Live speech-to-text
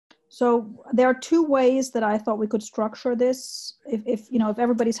So there are two ways that I thought we could structure this. If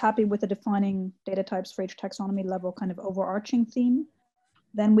everybody's happy with the defining data types for each taxonomy level kind of overarching theme,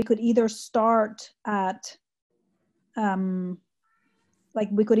 then we could either start at we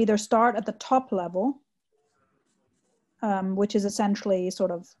could either start at the top level, which is essentially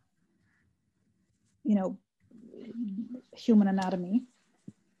sort of, human anatomy,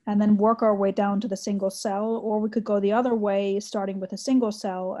 and then work our way down to the single cell, or we could go the other way, starting with a single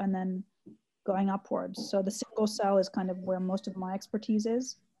cell and then going upwards. So the single cell is kind of where most of my expertise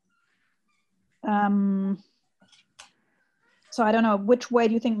is. So I don't know, which way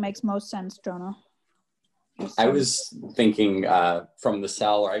do you think makes most sense, Jonah? I was thinking from the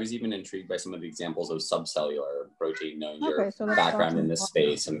cell, or I was even intrigued by some of the examples of subcellular protein, knowing your background in this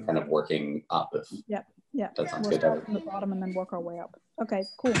space and kind of working up. Yeah, that sounds we'll good. start from the bottom and then work our way up. Okay,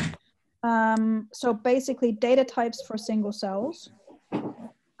 cool. So basically data types for single cells.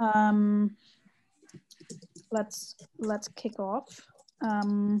 Let's kick off.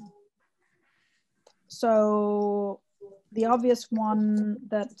 So the obvious one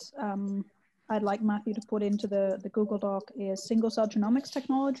that I'd like Matthew to put into the Google Doc is single cell genomics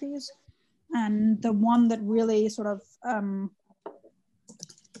technologies. And the one that really sort of,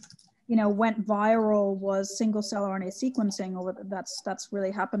 went viral was single cell RNA sequencing. That's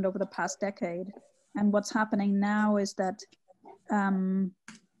really happened over the past decade. And what's happening now is that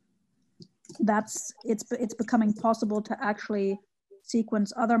it's becoming possible to actually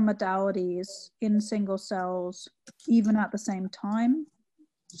sequence other modalities in single cells, even at the same time.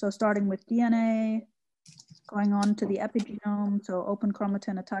 So starting with DNA, going on to the epigenome, so open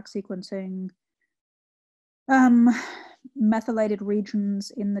chromatin attack sequencing, methylated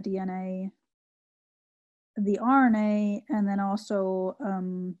regions in the DNA, the RNA, and then also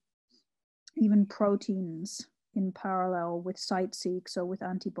even proteins in parallel with site-seq, so with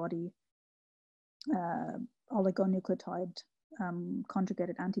antibody, oligonucleotide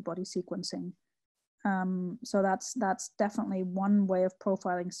conjugated antibody sequencing. So that's definitely one way of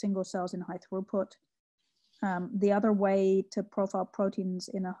profiling single cells in high throughput. The other way to profile proteins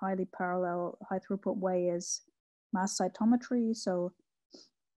in a highly parallel, high throughput way is mass cytometry. So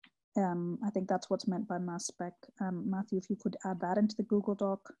I think that's what's meant by mass spec. Matthew, if you could add that into the Google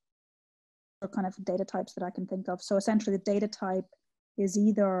Doc, or kind of data types that I can think of. So essentially the data type is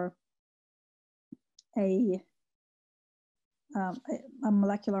either a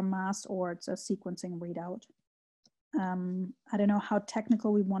molecular mass or it's a sequencing readout. I don't know how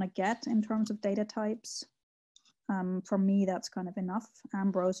technical we want to get in terms of data types. For me, that's kind of enough.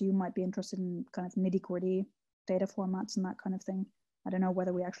 Ambrose, you might be interested in kind of nitty-gritty data formats and that kind of thing. I don't know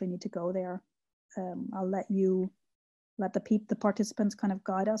whether we actually need to go there. I'll let the participants kind of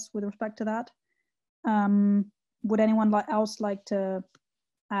guide us with respect to that. Would anyone else like to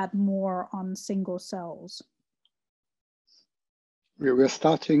add more on single cells? We're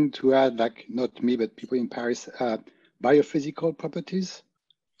starting to add, like, not me, but people in Paris, biophysical properties.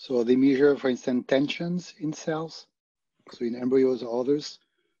 So they measure, for instance, tensions in cells, so in embryos or others.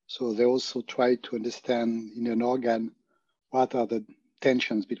 So they also try to understand in an organ what are the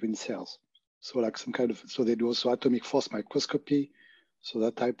tensions between cells. So like some kind of, so they do also atomic force microscopy, so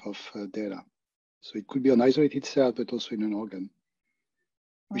that type of data. So it could be an isolated cell, but also in an organ,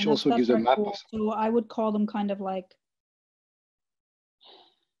 which also gives a map. Cool. So I would call them kind of like,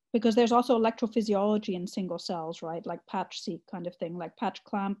 because there's also electrophysiology in single cells, right? Like patch-seq kind of thing, like patch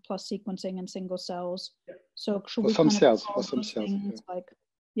clamp plus sequencing in single cells. Yeah. So should we kind of call those things like,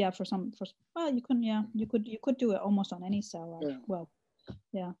 yeah, well, you can, yeah, you could do it almost on any cell. Right? Yeah. Well,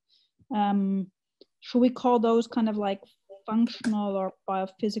 yeah. Should we call those kind of like functional or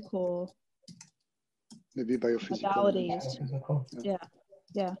biophysical? Maybe biophysical modalities.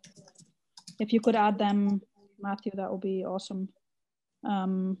 Yeah. If you could add them, Matthew, that would be awesome.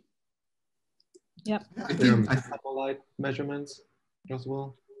 Yep. I think metabolite measurements as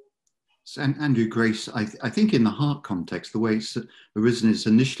well. So, Andrew, Grace, I think in the heart context, the way it's arisen is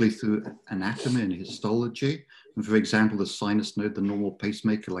initially through anatomy and histology. And for example, the sinus node, the normal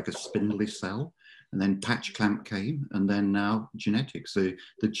pacemaker, like a spindly cell, and then patch clamp came, and then now genetics. The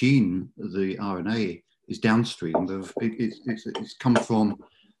gene, the RNA, is downstream of it's come from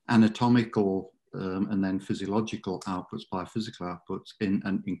anatomical and then physiological outputs, biophysical outputs,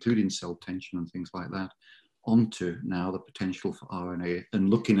 and including cell tension and things like that, onto now the potential for RNA and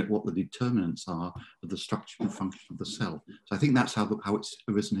looking at what the determinants are of the structure and function of the cell. So I think that's how it's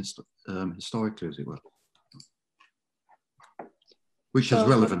arisen historically, as it were. Which has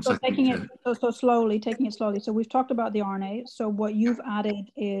relevance, I think. Taking it slowly. So we've talked about the RNA. So what you've added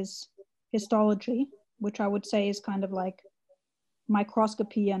is histology, which I would say is kind of like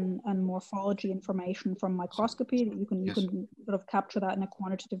microscopy and morphology information from microscopy. That you can sort of capture that in a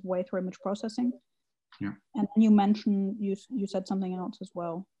quantitative way through image processing. Yeah. And then you mentioned, you said something else as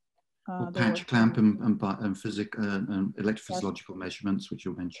well. Patch clamp and electrophysiological measurements, which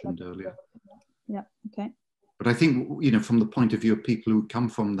you mentioned earlier. Yeah, okay. But I think, you know, from the point of view of people who come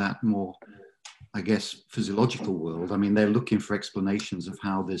from that more, I guess, physiological world, I mean, they're looking for explanations of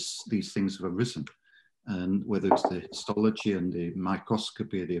how these things have arisen, and whether it's the histology and the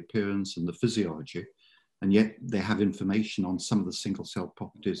microscopy, the appearance and the physiology, and yet they have information on some of the single cell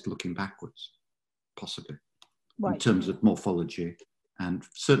properties looking backwards, possibly, in terms of morphology. And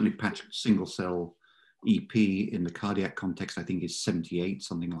certainly patch single cell EP in the cardiac context, I think is 78,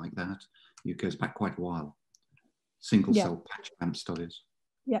 something like that. It goes back quite a while. Single cell patch clamp studies.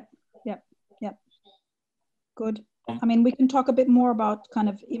 Yep. Good. I mean, we can talk a bit more about kind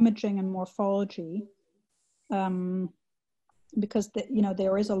of imaging and morphology, because you know,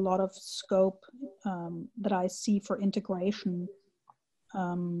 there is a lot of scope that I see for integration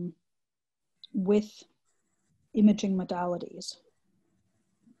with imaging modalities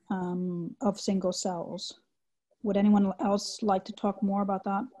of single cells. Would anyone else like to talk more about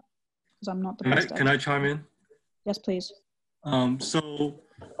that? Because I'm not the best. Can I chime in? Yes, please. So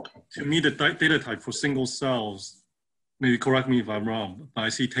to me, the data type for single cells, maybe correct me if I'm wrong, but I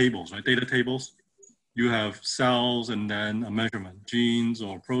see tables, right? Data tables. You have cells and then a measurement, genes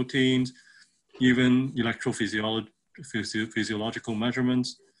or proteins, even electrophysiological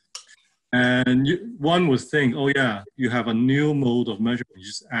measurements. And one would think, oh yeah, you have a new mode of measurement. You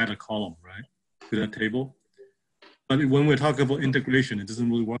just add a column, right, to that table. But when we're talking about integration, it doesn't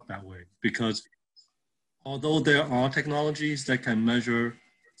really work that way, because although there are technologies that can measure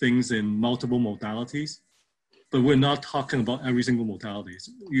things in multiple modalities, but we're not talking about every single modality. It's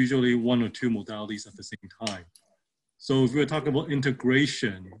usually one or two modalities at the same time. So if we're talking about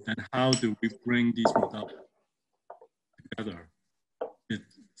integration, then how do we bring these modalities together?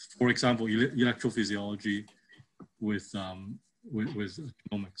 For example, electrophysiology with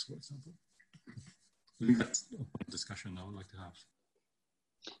genomics, for example. I think that's a discussion I would like to have.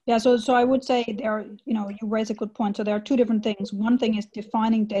 Yeah, so I would say there, you know, you raise a good point. So there are two different things. One thing is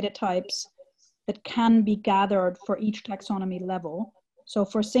defining data types that can be gathered for each taxonomy level. So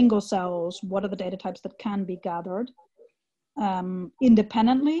for single cells, what are the data types that can be gathered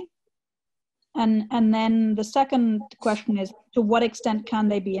independently? And then the second question is, to what extent can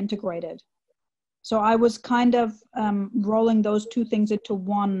they be integrated? So I was kind of rolling those two things into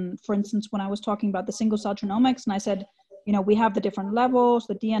one. For instance, when I was talking about the single cell genomics, and I said, you know, we have the different levels,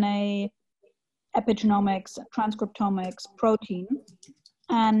 the DNA, epigenomics, transcriptomics, protein,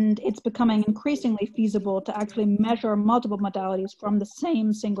 and it's becoming increasingly feasible to actually measure multiple modalities from the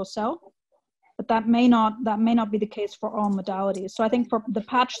same single cell. But that may not be the case for all modalities. So I think for the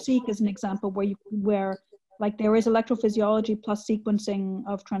patch-seq is an example where like there is electrophysiology plus sequencing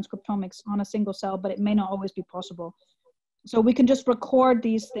of transcriptomics on a single cell, but it may not always be possible. So we can just record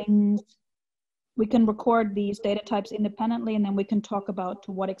these things. We can record these data types independently, and then we can talk about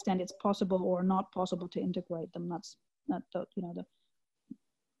to what extent it's possible or not possible to integrate them. That's not the, you know, the,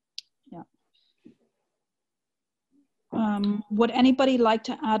 yeah. Would anybody like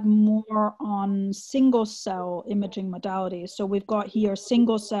to add more on single cell imaging modalities? So we've got here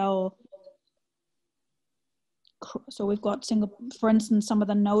single cell. So we've got single, for instance, some of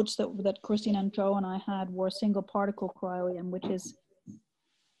the notes that Christine and Joe and I had were single particle cryo-EM, which is,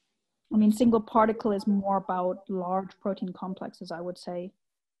 I mean, single particle is more about large protein complexes, I would say.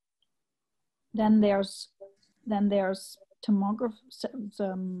 Then there's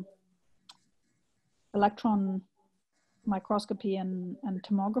tomography, electron microscopy and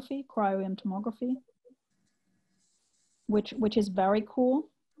tomography, cryo-EM tomography, which is very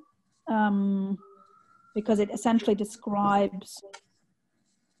cool, because it essentially describes,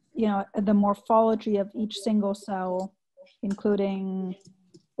 you know, the morphology of each single cell, including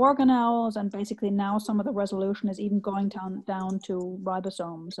organelles, and basically now some of the resolution is even going down to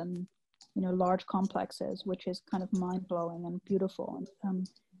ribosomes and, you know, large complexes, which is kind of mind-blowing and beautiful.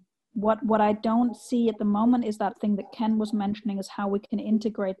 What I don't see at the moment is that thing that Ken was mentioning, is how we can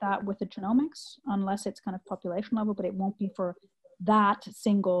integrate that with the genomics, unless it's kind of population level, but it won't be for that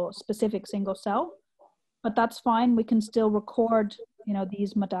specific single cell. But that's fine. We can still record, you know,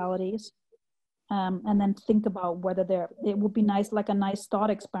 these modalities, and then think about whether it would be nice, like a nice thought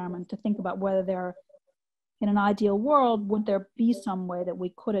experiment, to think about whether they're, in an ideal world, would there be some way that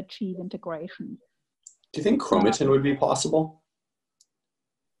we could achieve integration? Do you think chromatin would be possible?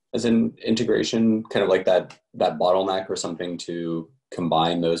 As in integration, kind of like that bottleneck or something to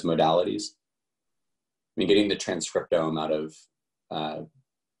combine those modalities? I mean, getting the transcriptome out of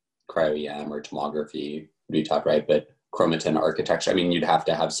cryo-EM or tomography would be tough, right? But chromatin architecture, I mean, you'd have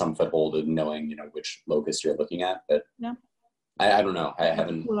to have some foothold in knowing, you know, which locus you're looking at. But yeah, I don't know. I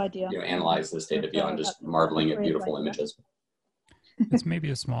haven't cool idea. You know, analyzed this data beyond just marveling at beautiful images. It's maybe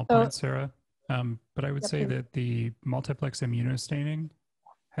a small point, Sarah, but I would say that the multiplex immunostaining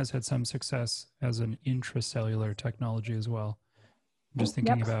has had some success as an intracellular technology as well. I'm just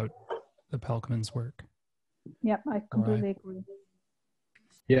thinking about the Pelkman's work. Yep, I completely agree.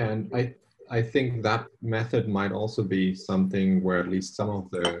 Yeah, and I think that method might also be something where at least some of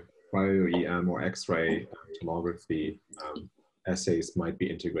the cryo-EM or X-ray tomography assays might be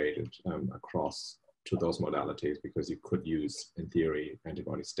integrated across to those modalities, because you could use, in theory,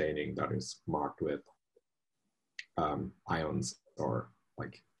 antibody staining that is marked with ions or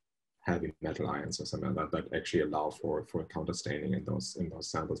like heavy metal ions or something like that actually allow for counter staining in those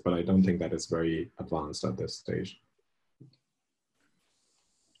samples. But I don't think that is very advanced at this stage.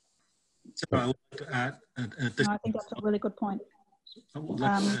 So I would like to add. I think that's a really good point. So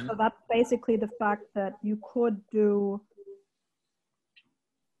that's basically the fact that you could do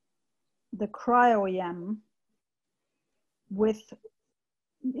the cryo-EM with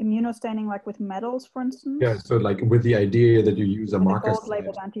immunostaining, like with metals, for instance. Yeah, so like with the idea that you use a marker gold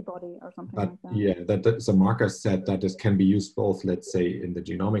labeled antibody or something like that. Yeah, that's a marker set that can be used both, let's say, in the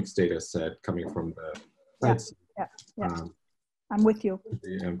genomics data set coming from the sites. I'm with you.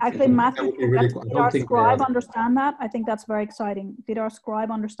 Actually, Matthew, did our scribe understand that? I think that's very exciting. Did our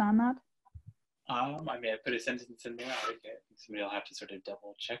scribe understand that? I mean, I put a sentence in there. I think somebody will have to sort of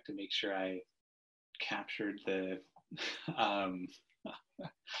double check to make sure I captured the, I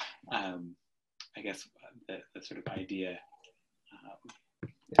guess, the sort of idea.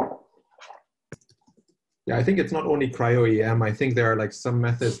 Yeah, I think it's not only cryo-EM. I think there are like some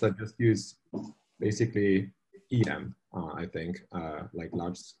methods that just use basically EM. I think like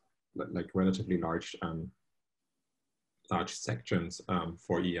relatively large sections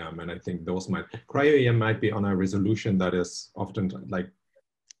for EM, and I think those cryo-EM might be on a resolution that is often like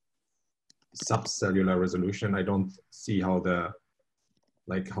subcellular resolution. I don't see how that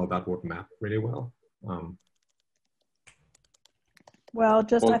would map really well. Well,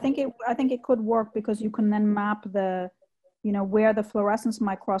 I think it could work, because you can then map the, you know, where the fluorescence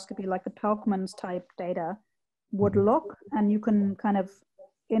microscopy, like the Pelkman's type data, would look, and you can kind of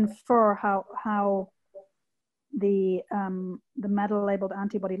infer how the metal labeled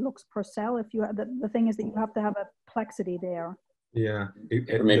antibody looks per cell. If you have the thing is that you have to have a plexity there. Yeah,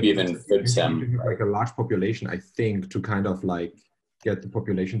 or maybe even FibSem, like a large population, I think, to kind of like get the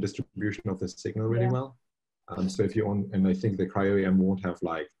population distribution of the signal really well. So if you and I think the cryo-EM won't have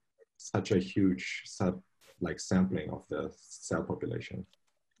like such a huge sampling of the cell population.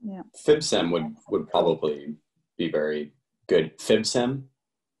 Yeah, FibSem would probably be very good. FibSem,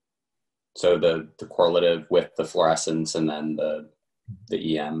 so the correlative with the fluorescence and then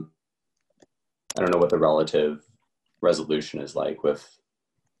the EM. I don't know what the relative resolution is like with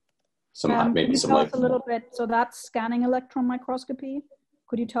some maybe some like a little bit. So that's scanning electron microscopy.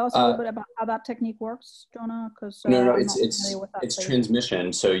 Could you tell us a little bit about how that technique works, Jonah? Because no, it's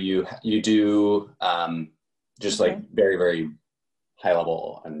transmission. So you do just like very, very high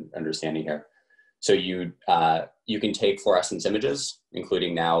level understanding here. So you can take fluorescence images,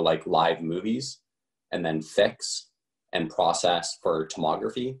 including now like live movies, and then fix and process for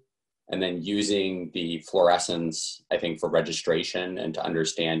tomography, and then using the fluorescence, I think, for registration and to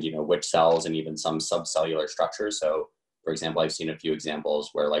understand, you know, which cells and even some subcellular structures. So, for example, I've seen a few examples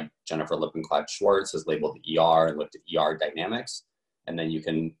where like Jennifer Lippincott-Schwartz has labeled ER and looked at ER dynamics, and then you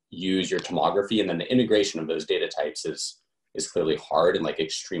can use your tomography, and then the integration of those data types is clearly hard and like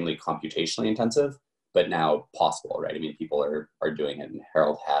extremely computationally intensive, but now possible, right? I mean, people are doing it, and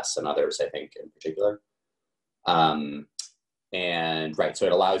Harold Hess and others, I think, in particular. And right, so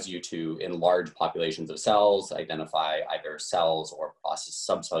it allows you to, in large populations of cells, identify either cells or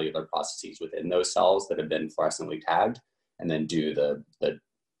subcellular processes within those cells that have been fluorescently tagged, and then do the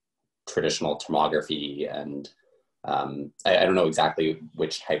traditional tomography. And I don't know exactly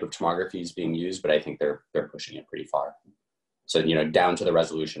which type of tomography is being used, but I think they're pushing it pretty far. So, you know, down to the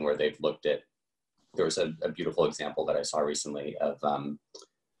resolution where they've looked at, there was a beautiful example that I saw recently of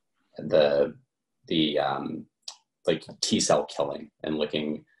like T cell killing and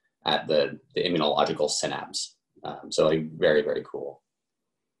looking at the immunological synapse. So like very, very cool.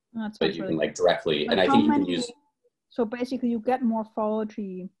 That's but you can like directly, and I think you can use. So basically you get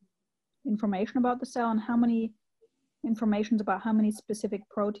morphology information about the cell, and how many informations about how many specific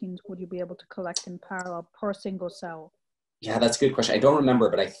proteins would you be able to collect in parallel per single cell? Yeah, that's a good question. I don't remember,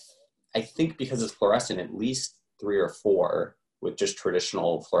 but I think because it's fluorescent, at least 3 or 4. with just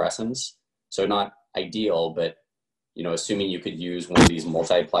traditional fluorescence. So not ideal, but you know, assuming you could use one of these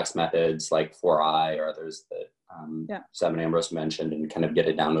multiplex methods like 4i or others that Seven Ambrose mentioned and kind of get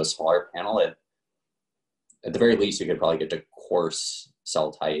it down to a smaller panel, at the very least, you could probably get to coarse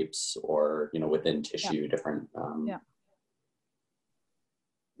cell types or, you know, within tissue, different. No,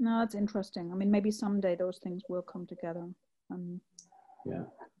 that's interesting. I mean, maybe someday those things will come together. And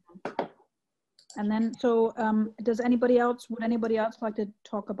then, so would anybody else like to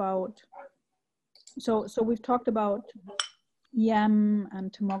talk about, so we've talked about EM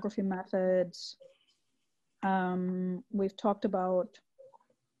and tomography methods. We've talked about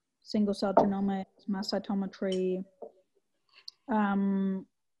single cell genomics, mass cytometry.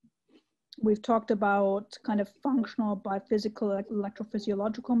 We've talked about kind of functional biophysical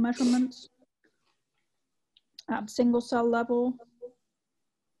electrophysiological measurements at single cell level.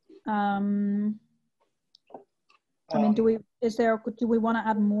 I mean, do we want to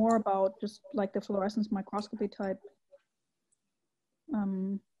add more about just like the fluorescence microscopy type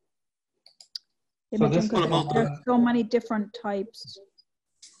imaging? Because there's so many different types,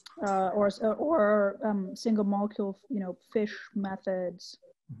 or single molecule, you know, FISH methods,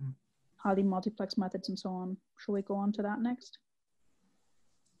 highly multiplex methods, and so on. Should we go on to that next?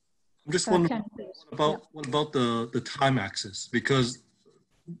 I'm just wondering what about the time axis, because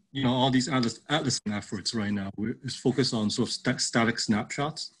you know, all these atlasing efforts right now is focused on sort of static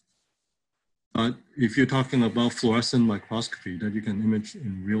snapshots. But if you're talking about fluorescent microscopy that you can image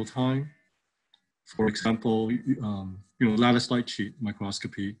in real time, for example, you know, lattice light sheet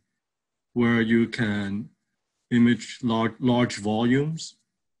microscopy, where you can image large volumes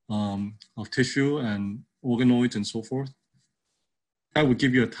of tissue and organoids and so forth, that would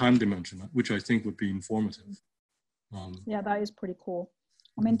give you a time dimension, which I think would be informative. Yeah, that is pretty cool.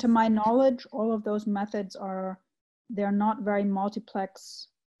 I mean, to my knowledge, all of those methods they're not very multiplex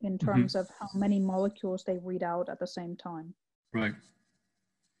in terms of how many molecules they read out at the same time. Right.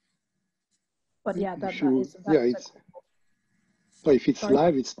 But yeah, so if it's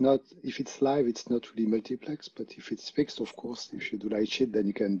live, it's not. If it's live, it's not really multiplex. But if it's fixed, of course, if you do light sheet, then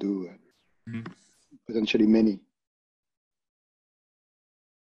you can do potentially many.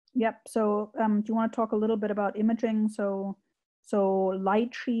 Yep. So do you want to talk a little bit about imaging? So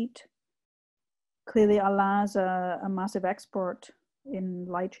light sheet, clearly Alain's a massive expert in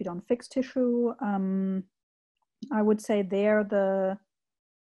light sheet on fixed tissue. I would say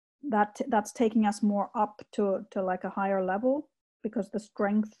that's taking us more up to like a higher level, because the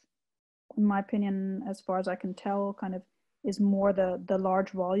strength, in my opinion, as far as I can tell, kind of is more the large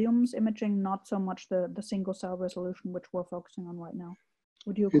volumes imaging, not so much the single cell resolution, which we're focusing on right now.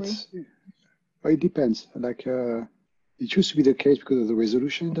 Would you agree? It depends. Like it used to be the case because of the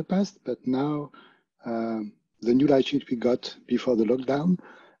resolution in the past, but now the new light sheet we got before the lockdown,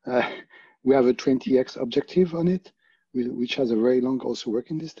 we have a 20x objective on it, which has a very long also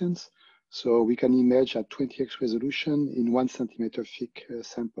working distance. So we can image at 20x resolution in 1 centimeter thick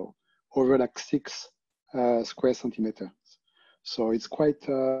sample over like 6 square centimeters. So it's quite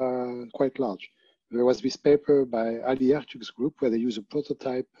large. There was this paper by Ali Ertug's group where they use a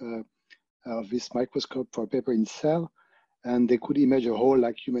prototype of this microscope for a paper in Cell, and they could image a whole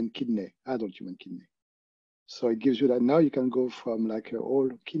like human kidney, adult human kidney. So it gives you that now you can go from like a whole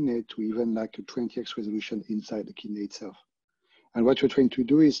kidney to even like a 20x resolution inside the kidney itself. And what we're trying to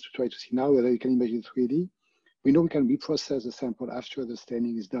do is to try to see now whether you can image in 3D. We know we can reprocess the sample after the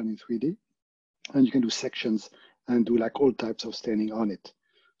staining is done in 3D, and you can do sections and do like all types of staining on it.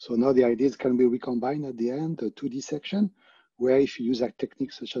 So now the idea is can we recombine at the end the 2D section, where if you use like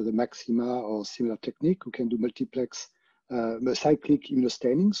techniques such as the Maxima or similar technique, we can do multiplex cyclic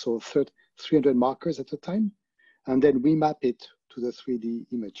immunostaining, so 300 markers at a time, and then we map it to the 3D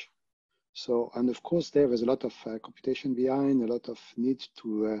image. So, and of course, there's a lot of computation behind, a lot of need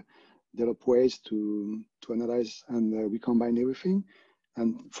to develop ways to analyze and recombine everything.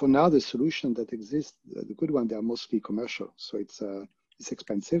 And for now, the solution that exists, the good one, they are mostly commercial, so it's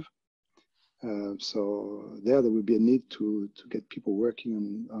expensive. So there will be a need to get people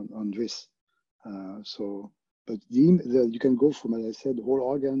working on this. But you can go from, as I said, the whole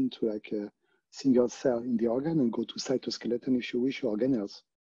organ to like a single cell in the organ and go to cytoskeleton if you wish, or organelles.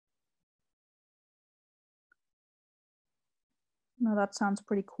 No, that sounds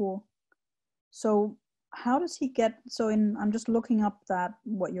pretty cool. So how does he get, I'm just looking up that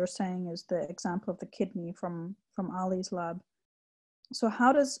what you're saying is the example of the kidney from Ali's lab. So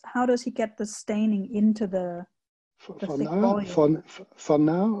how does he get the staining into the thick volume? For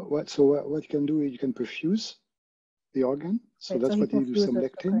now, what you can do is you can perfuse the organ. So that's what you do some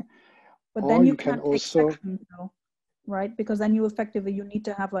lectin. Okay. But then you can also take sections, though. right? Because then you effectively, you need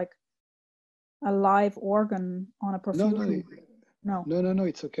to have like a live organ on a perfusion. No,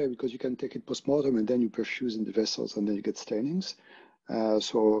 it's okay, because you can take it post-mortem and then you perfuse in the vessels and then you get stainings.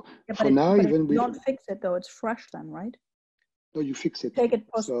 So yeah, for now, even you don't fix it though, it's fresh then, right? No, you fix it. Take it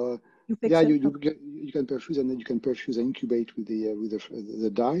post. So you fix yeah, it. you can perfuse, and then you can perfuse and incubate with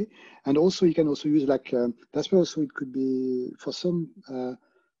the dye, and also you can also use like that's why also it could be for some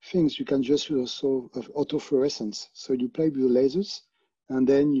things you can just use also autofluorescence. So you play with the lasers, and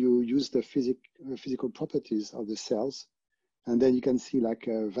then you use the physical properties of the cells. And then you can see like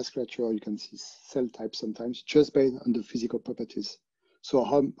vasculature, you can see cell types sometimes just based on the physical properties. So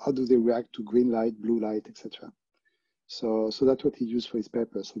how do they react to green light, blue light, etc. So that's what he used for his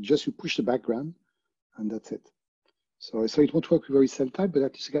paper. So just you push the background and that's it. So it won't work with every cell type, but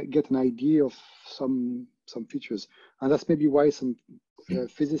at least you get an idea of some features. And that's maybe why some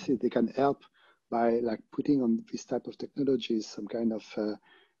physicists, they can help by like putting on this type of technologies some kind of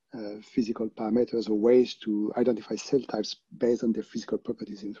physical parameters or ways to identify cell types based on their physical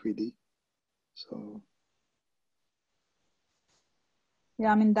properties in 3D. So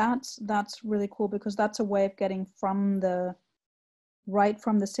yeah, I mean that's really cool, because that's a way of getting from the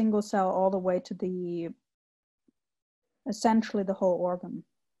single cell all the way to the essentially the whole organ.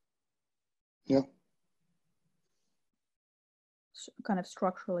 Yeah. Kind of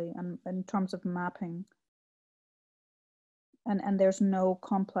structurally and in terms of mapping. And there's no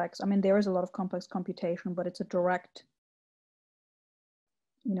complex, I mean, there is a lot of complex computation, but it's a direct,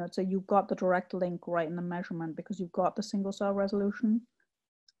 you know, so you've got the direct link right in the measurement, because you've got the single cell resolution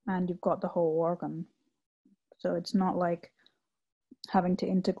and you've got the whole organ. So it's not like having to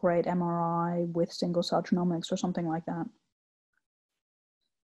integrate MRI with single cell genomics or something like that.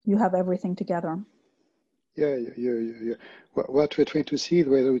 You have everything together. Yeah. What we're trying to see is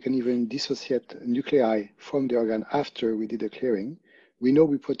whether we can even dissociate nuclei from the organ after we did the clearing. We know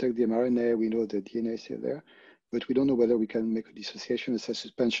we protect the mRNA, we know the DNA is still there, but we don't know whether we can make a dissociation, a cell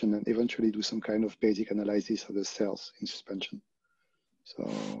suspension, and eventually do some kind of basic analysis of the cells in suspension.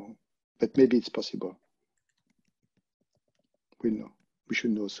 So, but maybe it's possible. We'll know. We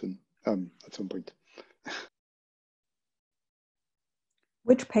should know soon, at some point.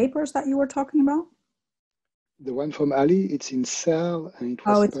 Which papers that you were talking about? The one from Ali, it's in Cell, and it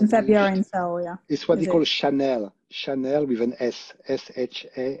was it's in February in Cell, yeah. It's what they call Chanel with an S,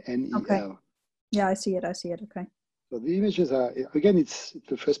 S-H-A-N-E-L. Okay. Yeah, I see it, okay. So the images are, again, it's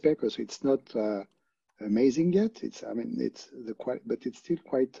the first paper, so it's not amazing yet. But it's still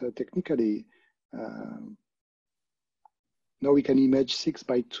quite technically. Now we can image 6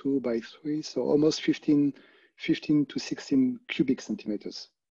 by 2 by 3, so almost 15 to 16 cubic centimeters.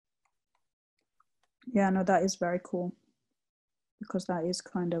 Yeah, no, that is very cool, because that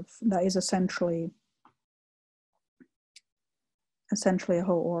is essentially a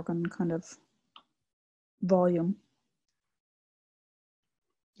whole organ kind of volume.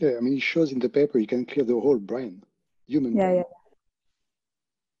 Yeah, I mean, it shows in the paper you can clear the whole brain, human brain.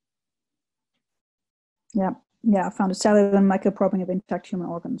 Yeah, I found a cellular microprobing of intact human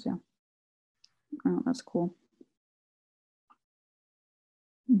organs, yeah. Oh, that's cool.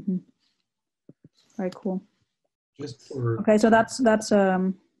 Mm-hmm. Very cool. Okay, so that's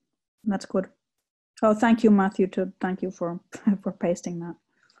good. Oh, thank you, Matthew. Thank you for pasting that.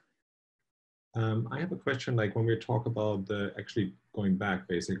 I have a question. Like when we talk about actually going back,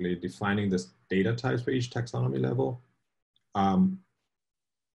 basically defining this data types for each taxonomy level.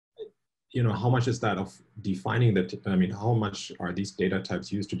 You know, how much is that of defining how much are these data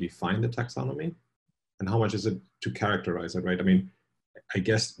types used to define the taxonomy, and how much is it to characterize it, right? I mean, I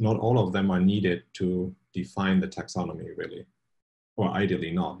guess not all of them are needed to define the taxonomy, really, or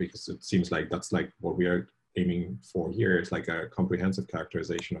ideally not, because it seems like that's like what we are aiming for here. It's like a comprehensive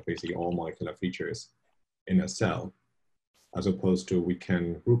characterization of basically all molecular features in a cell, as opposed to we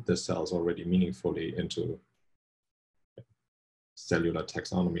can group the cells already meaningfully into cellular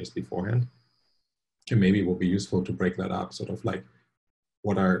taxonomies beforehand. And maybe it will be useful to break that up, sort of like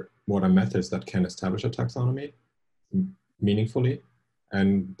what are methods that can establish a taxonomy meaningfully,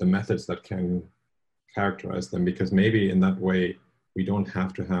 and the methods that can characterize them, because maybe in that way we don't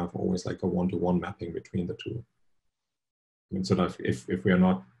have to have always like a one-to-one mapping between the two. I mean, sort of if we are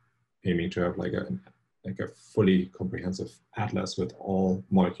not aiming to have like a fully comprehensive atlas with all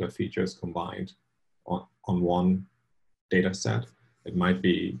molecular features combined on one data set, it might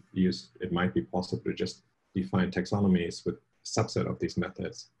be possible to just define taxonomies with a subset of these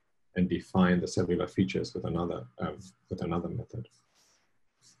methods and define the cellular features with another method.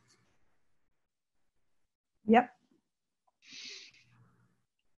 Yep.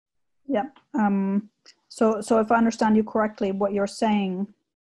 Yep. So if I understand you correctly, what you're saying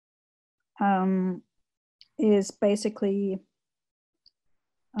is basically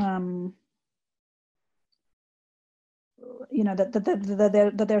you know,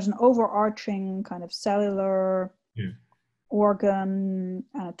 that there's an overarching kind of cellular, organ,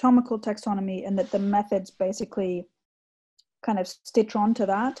 anatomical taxonomy, and that the methods basically kind of stitch onto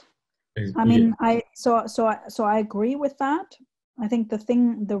that. I mean, so I agree with that. I think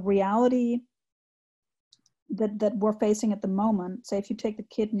the reality that we're facing at the moment, say if you take the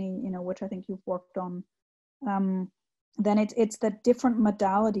kidney, you know, which I think you've worked on, then it's the different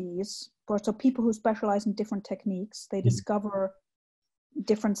modalities. So people who specialize in different techniques, they discover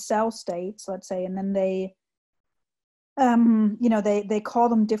different cell states, let's say, and then they, you know, they call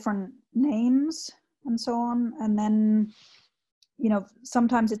them different names and so on. And then, you know,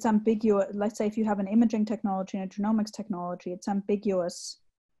 sometimes it's ambiguous. Let's say if you have an imaging technology and a genomics technology, it's ambiguous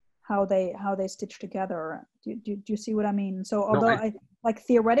how they stitch together. Do you see what I mean? So although I like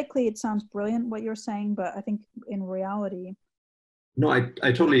theoretically it sounds brilliant what you're saying, but I think in reality. No, I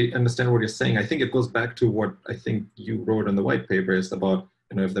totally understand what you're saying. I think it goes back to what I think you wrote in the white paper is about,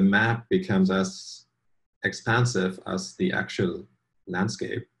 you know, if the map becomes as expansive as the actual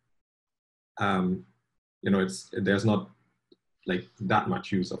landscape, you know, there's not like that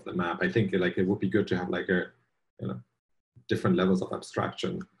much use of the map. I think like it would be good to have like a, you know, different levels of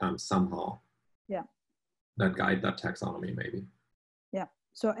abstraction somehow. Yeah. That guide that taxonomy maybe. Yeah.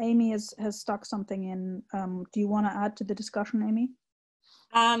 So Amy has stuck something in. Do you want to add to the discussion, Amy?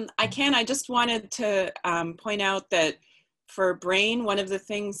 I can. I just wanted to point out that for brain, one of the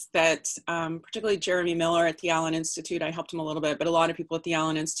things that particularly Jeremy Miller at the Allen Institute, I helped him a little bit, but a lot of people at the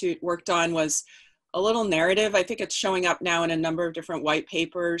Allen Institute worked on was a little narrative. I think it's showing up now in a number of different white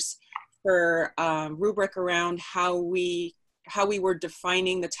papers for rubric around how we were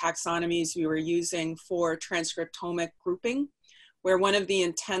defining the taxonomies we were using for transcriptomic grouping, where one of the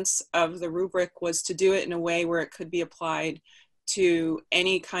intents of the rubric was to do it in a way where it could be applied to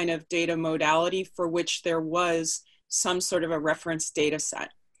any kind of data modality for which there was some sort of a reference data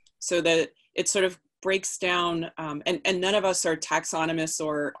set. So that it sort of breaks down, and none of us are taxonomists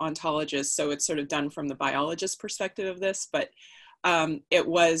or ontologists, so it's sort of done from the biologist perspective of this, but it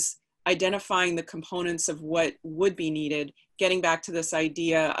was identifying the components of what would be needed, getting back to this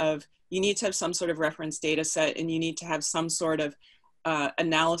idea of you need to have some sort of reference data set and you need to have some sort of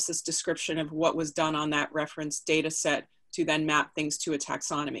analysis description of what was done on that reference data set to then map things to a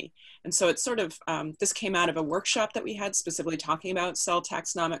taxonomy. And so it's sort of, this came out of a workshop that we had specifically talking about cell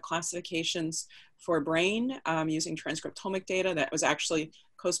taxonomic classifications for brain using transcriptomic data that was actually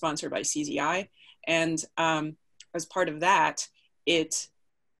co-sponsored by CZI. And as part of that, it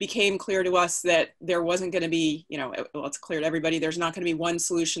became clear to us that there wasn't going to be, you know, well, it's clear to everybody, there's not going to be one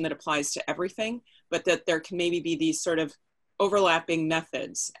solution that applies to everything, but that there can maybe be these sort of overlapping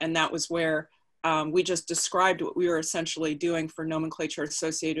methods. And that was where we just described what we were essentially doing for nomenclature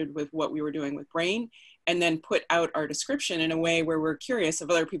associated with what we were doing with brain, and then put out our description in a way where we're curious if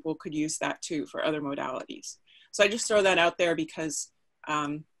other people could use that too for other modalities. So I just throw that out there because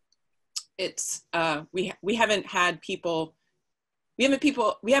it's, we haven't had people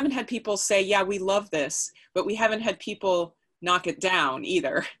say, yeah, we love this, but we haven't had people knock it down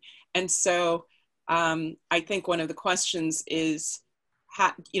either. And so I think one of the questions is,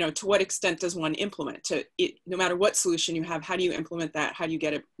 you know, to what extent does one implement no matter what solution you have, how do you implement that? How do you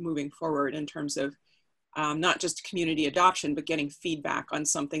get it moving forward in terms of not just community adoption, but getting feedback on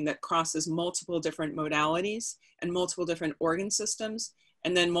something that crosses multiple different modalities and multiple different organ systems,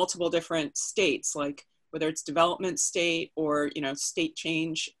 and then multiple different states, like whether it's development state or, you know, state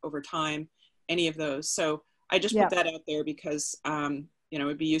change over time, any of those. So I just put that out there because, you know,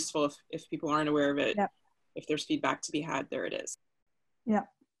 it'd be useful if people aren't aware of it. If there's feedback to be had, there it is. Yeah.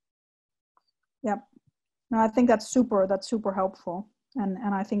 Yeah. No, I think that's super helpful. And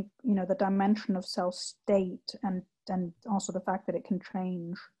I think, you know, the dimension of cell state and also the fact that it can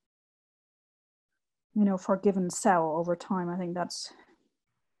change, you know, for a given cell over time, I think that's,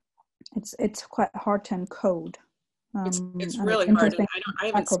 it's quite hard to encode. It's really hard. And I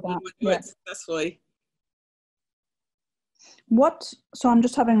haven't seen anyone do it successfully. So I'm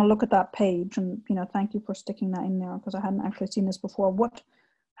just having a look at that page, and, you know, thank you for sticking that in there because I hadn't actually seen this before. What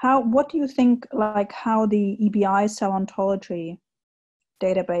do you think, like how the EBI cell ontology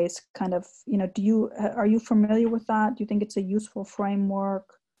database kind of, you know, are you familiar with that? Do you think it's a useful framework,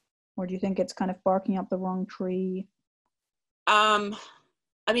 or do you think it's kind of barking up the wrong tree?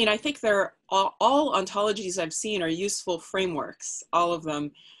 I mean, I think all ontologies I've seen are useful frameworks, all of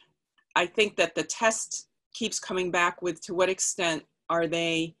them. I think that the test keeps coming back with to what extent are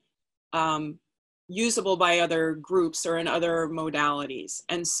they usable by other groups or in other modalities.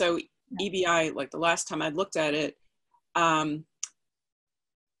 And so EBI, like the last time I looked at it,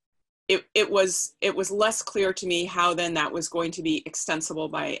 it was less clear to me how then that was going to be extensible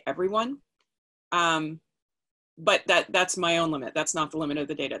by everyone. But that's my own limit. That's not the limit of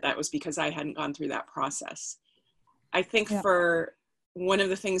the data. That was because I hadn't gone through that process. I think for one of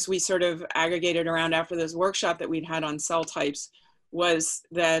the things we sort of aggregated around after this workshop that we'd had on cell types was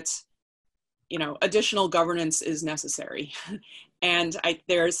that, you know, additional governance is necessary. And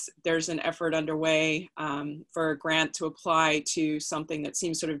there's an effort underway for a grant to apply to something that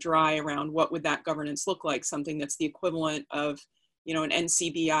seems sort of dry around what would that governance look like, something that's the equivalent of, you know, an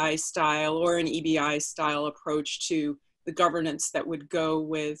NCBI style or an EBI style approach to the governance that would go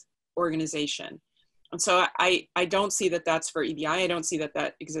with organization. And so I don't see that that's for EBI. I don't see that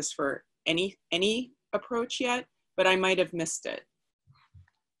that exists for any approach yet, but I might have missed it.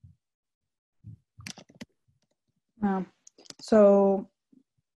 So,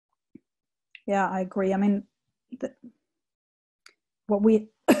 yeah, I agree. I mean, what we,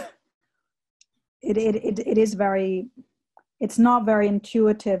 it is very, it's not very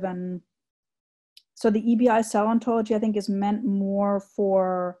intuitive. And so the EBI cell ontology, I think, is meant more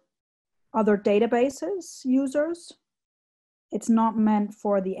for other databases users. It's not meant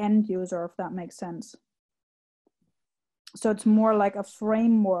for the end user, if that makes sense. So it's more like a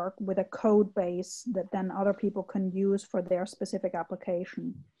framework with a code base that then other people can use for their specific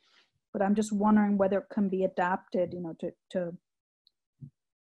application. But I'm just wondering whether it can be adapted, you know,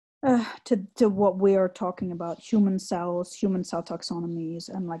 to what we are talking about: human cells, human cell taxonomies,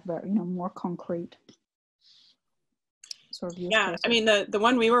 and like very, you know, more concrete sort of use cases. I mean, the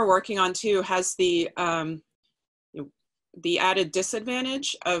one we were working on too has the added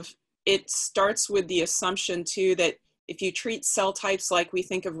disadvantage of, it starts with the assumption too that if you treat cell types like we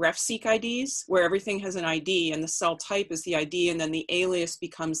think of RefSeq IDs, where everything has an ID and the cell type is the ID, and then the alias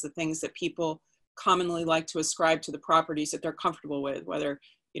becomes the things that people commonly like to ascribe to the properties that they're comfortable with, whether,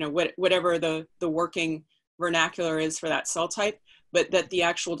 you know, whatever the working vernacular is for that cell type, but that the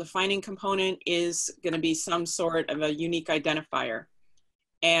actual defining component is going to be some sort of a unique identifier.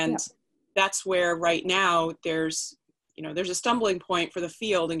 And that's where right now there's a stumbling point for the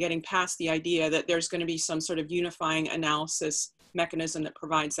field in getting past the idea that there's going to be some sort of unifying analysis mechanism that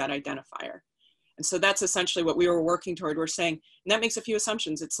provides that identifier. And so that's essentially what we were working toward. We're saying, and that makes a few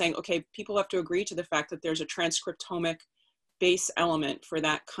assumptions. It's saying, okay, people have to agree to the fact that there's a transcriptomic base element for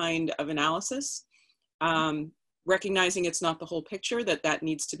that kind of analysis. Recognizing it's not the whole picture, that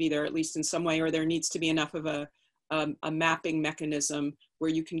needs to be there at least in some way, or there needs to be enough of a mapping mechanism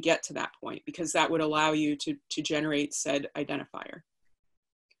where you can get to that point, because that would allow you to generate said identifier.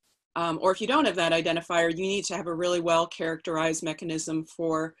 Or if you don't have that identifier, you need to have a really well characterized mechanism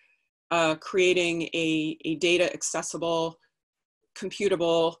for creating a data accessible,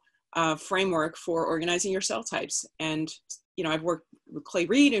 computable framework for organizing your cell types. And, you know, I've worked with Clay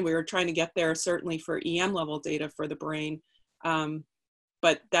Reed, and we were trying to get there certainly for EM level data for the brain.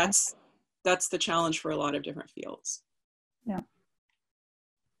 But that's the challenge for a lot of different fields. Yeah.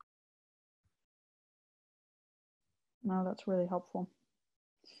 No, that's really helpful.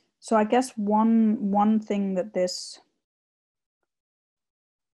 So I guess one thing that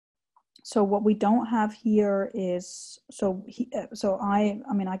so what we don't have here is, I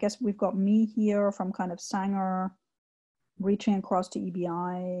mean, I guess we've got me here from kind of Sanger, reaching across to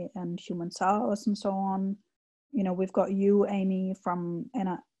EBI and human cells and so on. You know, we've got you, Amy, from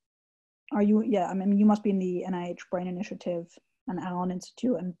are you? Yeah, I mean, you must be in the NIH Brain Initiative and Allen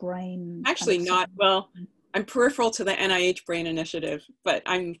Institute and Brain. Actually, not well. I'm peripheral to the NIH Brain Initiative, but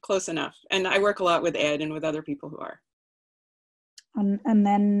I'm close enough, and I work a lot with Ed and with other people who are. And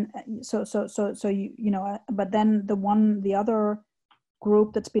then so you know, but then the other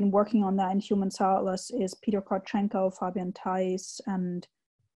group that's been working on that in human cell atlas is Peter Karchenko, Fabian Theis, and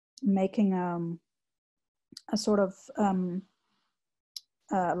making a sort of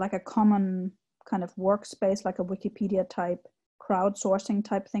like a common kind of workspace, like a Wikipedia type, crowdsourcing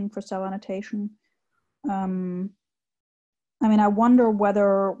type thing for cell annotation. I mean, I wonder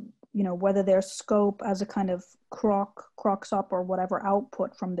whether, you know, whether there's scope as a kind of crocs up or whatever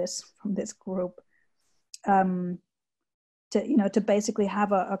output from this group, to, you know, to basically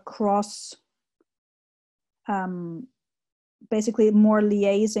have a cross, basically more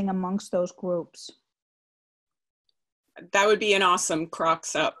liaising amongst those groups. That would be an awesome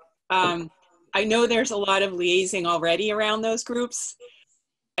crocs up. I know there's a lot of liaising already around those groups.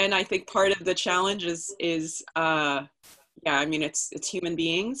 And I think part of the challenge is yeah, I mean, it's human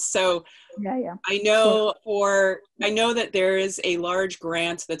beings. So yeah. I know that there is a large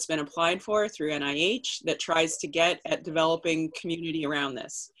grant that's been applied for through NIH that tries to get at developing community around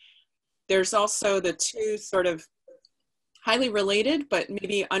this. There's also the two sort of highly related, but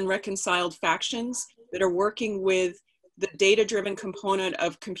maybe unreconciled factions that are working with the data-driven component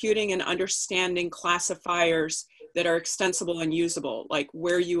of computing and understanding classifiers that are extensible and usable, like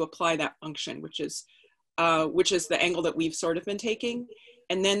where you apply that function, which is the angle that we've sort of been taking.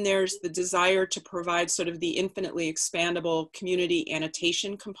 And then there's the desire to provide sort of the infinitely expandable community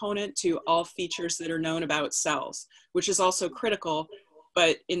annotation component to all features that are known about cells, which is also critical,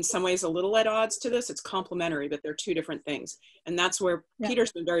 but in some ways a little at odds to this. It's complementary, but they're two different things. And that's where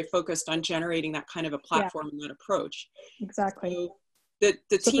Peter's been very focused on generating that kind of a platform and that approach. Exactly. So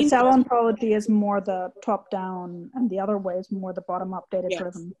the team, the cell ontology is more the top-down, and the other way is more the bottom-up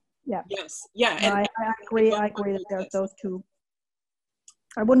data-driven. Yeah. Yes. Yeah. No, and I agree that there's those two.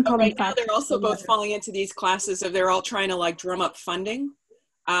 I wouldn't call them right now they're also both falling into these classes of they're all trying to like drum up funding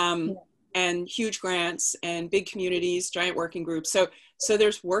and huge grants and big communities, giant working groups. So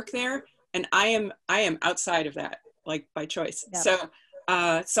there's work there, and I am outside of that, like by choice. So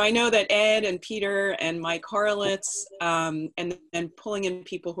I know that Ed and Peter and Mike Horowitz, and pulling in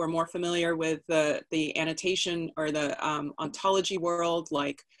people who are more familiar with the annotation or the ontology world,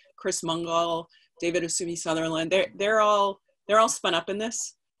 like Chris Mungal, David Osumi Sutherland, they're all spun up in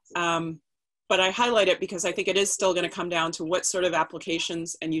this. But I highlight it because I think it is still going to come down to what sort of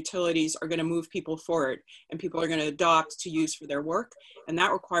applications and utilities are going to move people forward and people are going to adopt to use for their work. And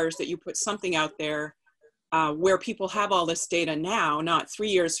that requires that you put something out there where people have all this data now, not 3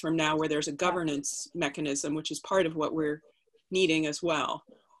 years from now, where there's a governance mechanism, which is part of what we're needing as well.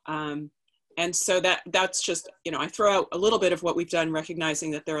 And so that's just, I throw out a little bit of what we've done,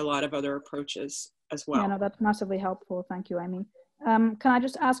 recognizing that there are a lot of other approaches as well. Yeah, no, that's massively helpful. Thank you, Amy. Can I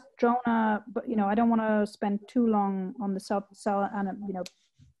just ask Jonah, but I don't want to spend too long on the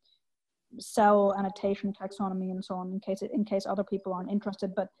cell annotation, taxonomy, and so on, in case other people aren't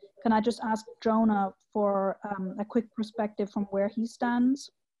interested. But can I just ask Jonah for a quick perspective from where he stands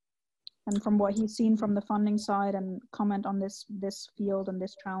and from what he's seen from the funding side, and comment on this field and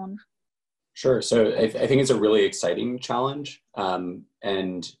this challenge? Sure. So I think it's a really exciting challenge,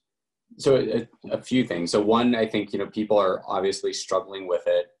 and so a few things. So one, I think, people are obviously struggling with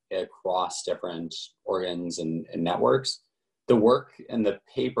it across different organs and networks. The work and the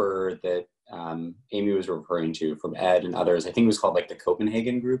paper that Amy was referring to from Ed and others, I think it was called like the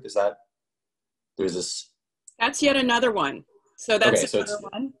Copenhagen group. Is that, there's this? That's yet another one. So that's another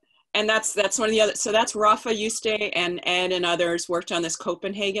one. And that's one of the other, so that's Rafa Yuste and Ed and others worked on this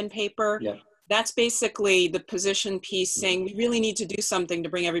Copenhagen paper. Yeah. That's basically the position piece saying we really need to do something to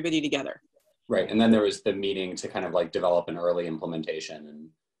bring everybody together. Right. And then there was the meeting to kind of like develop an early implementation. And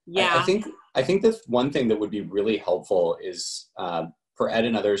yeah, I think the one thing that would be really helpful is for Ed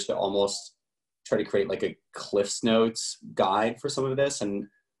and others to almost try to create like a Cliff's Notes guide for some of this. And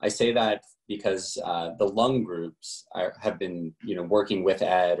I say that because the lung groups have been, working with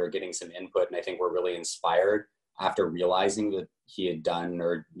Ed or getting some input. And I think we're really inspired after realizing that he had done,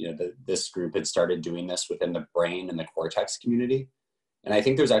 or, this group had started doing this within the brain and the cortex community. And I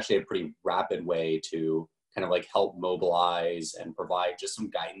think there's actually a pretty rapid way to kind of like help mobilize and provide just some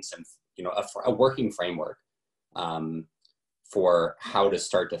guidance and, a working framework for how to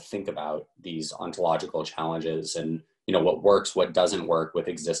start to think about these ontological challenges and, what works, what doesn't work with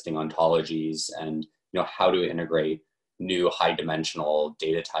existing ontologies, and, how to integrate new high dimensional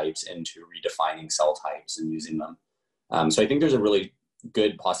data types into redefining cell types and using them. So I think there's a really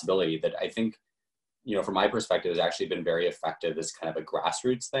good possibility that I think, from my perspective, has actually been very effective as kind of a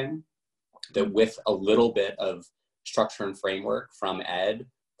grassroots thing, that with a little bit of structure and framework from Ed,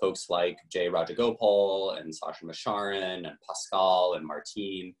 folks like Jay Rajagopal and Sasha Masharan and Pascal and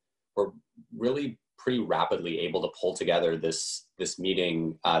Martine were really pretty rapidly able to pull together this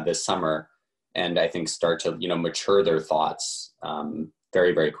meeting this summer, and I think start to mature their thoughts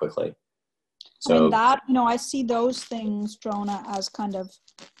very, very quickly. So I mean, that I see those things, Jonah, as kind of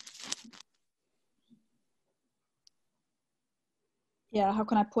how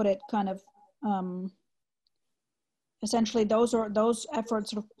can I put it? Kind of essentially those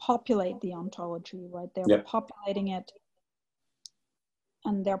efforts sort of populate the ontology, right? They're populating it.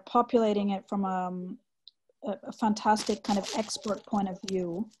 And they're populating it from a fantastic kind of expert point of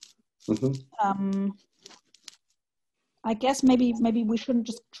view. Mm-hmm. I guess maybe we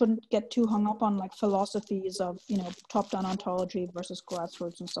shouldn't get too hung up on like philosophies of top-down ontology versus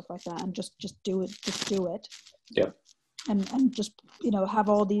grassroots and stuff like that, and just do it. Yeah. And just have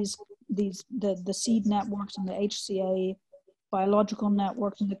all the seed networks and the HCA biological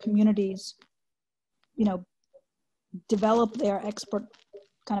networks and the communities, you know, develop their expert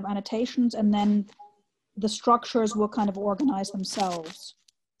kind of annotations, and then the structures will kind of organize themselves,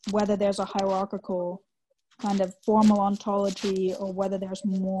 whether there's a hierarchical kind of formal ontology or whether there's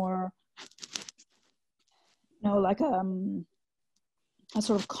more, you know, like a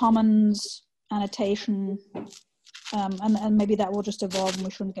sort of commons annotation, and maybe that will just evolve, and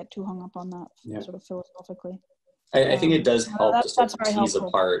we shouldn't get too hung up on that sort of philosophically. I think it does help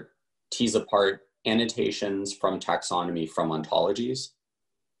to tease apart annotations from taxonomy from ontologies,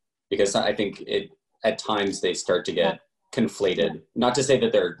 because I think at times they start to get conflated. Not to say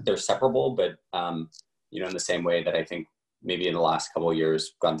that they're separable, but you know, in the same way that I think maybe in the last couple of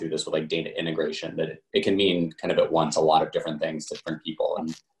years gone through this with like data integration, that it can mean kind of at once a lot of different things to different people, and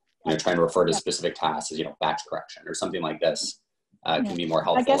you know, trying to refer to specific tasks as, you know, batch correction or something like this can be more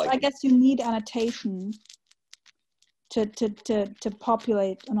helpful. I guess you need annotation to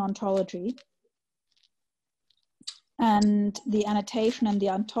populate an ontology, and the annotation and the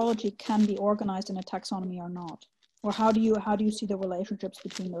ontology can be organized in a taxonomy or not. Or how do you see the relationships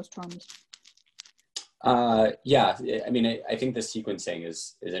between those terms? Yeah, I mean, I think the sequencing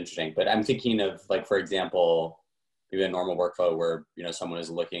is interesting, but I'm thinking of, like, for example, maybe a normal workflow where, you know, someone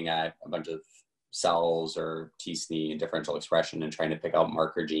is looking at a bunch of cells or t-SNE and differential expression and trying to pick out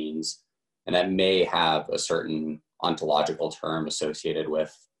marker genes, and that may have a certain ontological term associated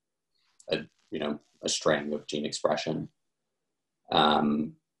with a string of gene expression,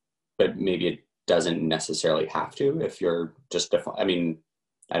 but maybe it doesn't necessarily have to if you're just I mean,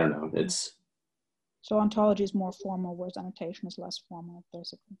 I don't know. It's so ontology is more formal, whereas annotation is less formal,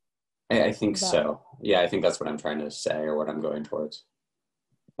 basically. I think so. Yeah, I think that's what I'm trying to say, or what I'm going towards.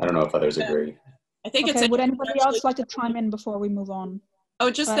 I don't know if others agree. I think okay, would anybody else like to chime in before we move on? Oh,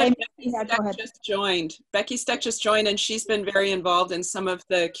 just that Becky Steck just joined. Becky Steck just joined, and she's been very involved in some of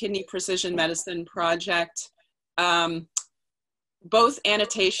the kidney precision medicine project, both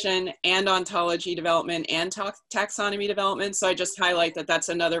annotation and ontology development and taxonomy development. So I just highlight that that's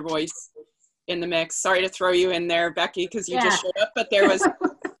another voice in the mix. Sorry to throw you in there, Becky, because you just showed up, but there's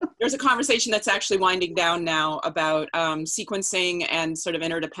a conversation that's actually winding down now about sequencing and sort of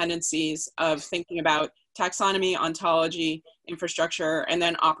interdependencies of thinking about taxonomy, ontology, infrastructure, and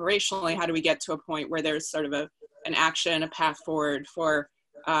then operationally, how do we get to a point where there's sort of an action, a path forward for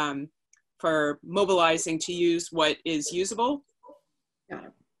mobilizing to use what is usable. Got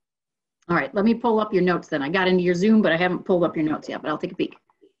it. All right, let me pull up your notes then. I got into your Zoom, but I haven't pulled up your notes yet, but I'll take a peek.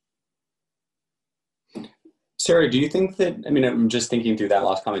 Sarah, do you think that, I mean, I'm just thinking through that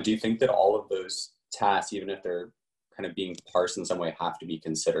last comment, do you think that all of those tasks, even if they're kind of being parsed in some way, have to be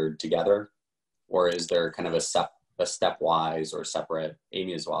considered together? Or is there kind of a stepwise or separate?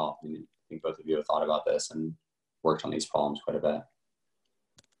 Amy as well, I mean, I think both of you have thought about this and worked on these problems quite a bit.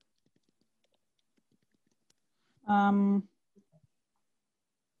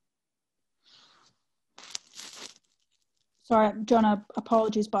 Sorry, Jonah,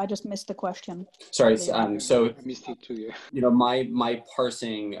 apologies, but I just missed the question. Sorry, so I missed it too, yeah. You know, my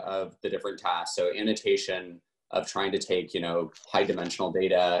parsing of the different tasks, so annotation of trying to take, you know, high dimensional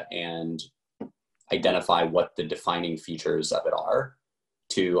data and identify what the defining features of it are,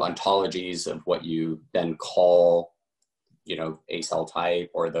 to ontologies of what you then call, you know, a cell type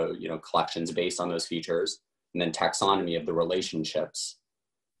or the, you know, collections based on those features, and then taxonomy of the relationships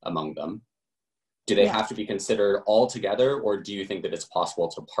among them. Do they have to be considered all together, or do you think that it's possible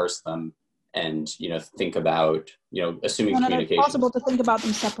to parse them and, you know, think about, you know, assuming communication? It's possible to think about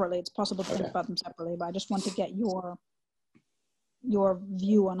them separately. It's possible to think about them separately, but I just want to get your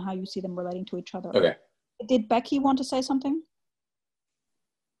view on how you see them relating to each other. Okay. Did Becky want to say something?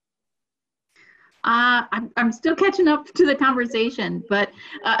 I'm still catching up to the conversation, but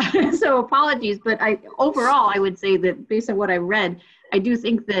so apologies. But overall, I would say that based on what I read, I do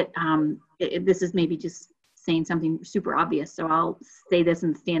think that this is maybe just saying something super obvious. So I'll say this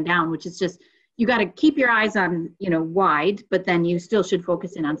and stand down, which is just, you got to keep your eyes on, you know, wide, but then you still should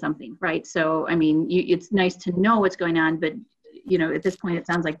focus in on something, right? So, I mean, it's nice to know what's going on, but, you know, at this point, it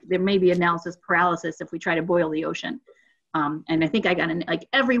sounds like there may be analysis paralysis if we try to boil the ocean. And I think I got like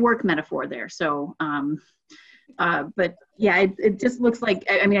every work metaphor there. So, but yeah, it just looks like,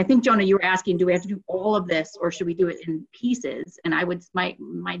 I mean, I think, Jonah, you were asking, do we have to do all of this or should we do it in pieces? And I would, my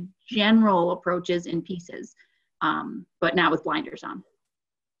general approach is in pieces, but not with blinders on.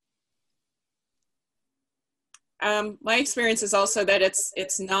 My experience is also that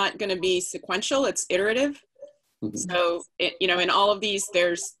it's not going to be sequential, it's iterative. Mm-hmm. So, you know, in all of these,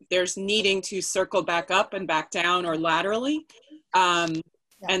 there's needing to circle back up and back down or laterally.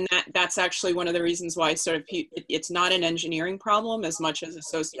 And that's actually one of the reasons why sort of it's not an engineering problem as much as a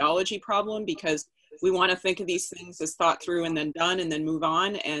sociology problem, because we want to think of these things as thought through and then done and then move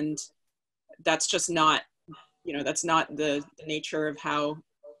on. And that's just not, you know, that's not the nature of how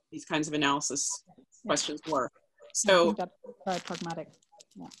these kinds of analysis questions work. So I think that's very pragmatic.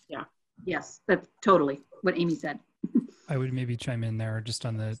 Yeah. Yes, that's totally what Amy said. I would maybe chime in there just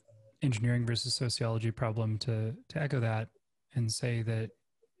on the engineering versus sociology problem to echo that and say that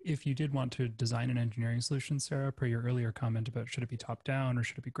if you did want to design an engineering solution, Sarah, per your earlier comment about should it be top down or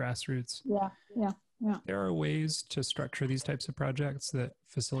should it be grassroots? Yeah. There are ways to structure these types of projects that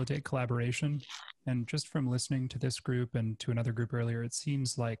facilitate collaboration. And just from listening to this group and to another group earlier, it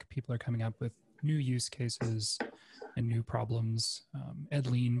seems like people are coming up with new use cases and new problems. Ed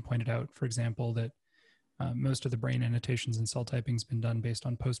Lean pointed out, for example, that most of the brain annotations and cell typing has been done based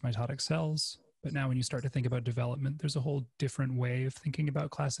on post-mitotic cells. But now when you start to think about development, there's a whole different way of thinking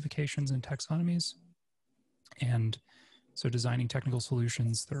about classifications and taxonomies. And so designing technical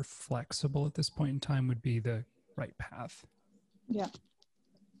solutions that are flexible at this point in time would be the right path. Yeah.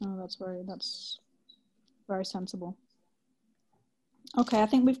 No, that's very sensible. Okay, I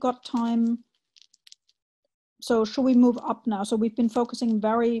think we've got time. So should we move up now? So we've been focusing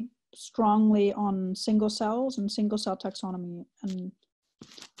very strongly on single cells and single cell taxonomy and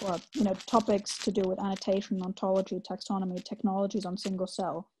topics to do with annotation, ontology, taxonomy, technologies on single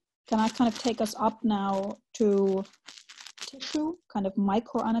cell. Can I kind of take us up now to tissue, kind of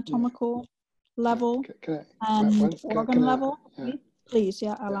microanatomical level and organ level? Please,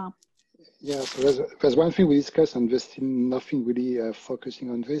 Alain. Yeah, so there's one thing we discussed, and there's still nothing really focusing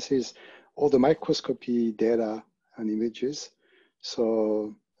on this, is all the microscopy data and images.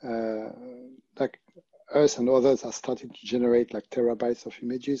 So like us and others are starting to generate like terabytes of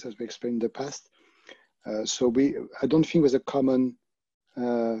images, as we explained in the past. So I don't think there's a common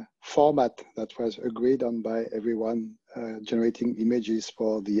format that was agreed on by everyone generating images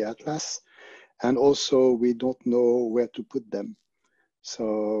for the atlas. And also we don't know where to put them.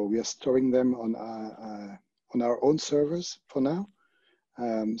 So we are storing them on our own servers for now.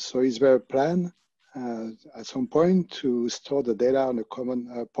 So is there a plan at some point to store the data on a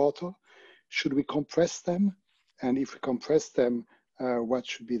common portal? Should we compress them? And if we compress them, what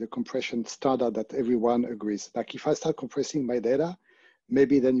should be the compression standard that everyone agrees? Like if I start compressing my data,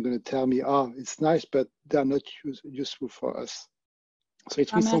 maybe then you're going to tell me, oh, it's nice, but they're not useful for us. So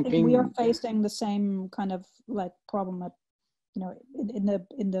it's something. I think we are facing the same kind of like problem at, in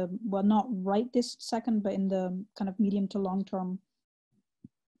the well, not right this second, but in the kind of medium to long term,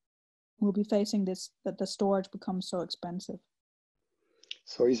 we'll be facing this, that the storage becomes so expensive.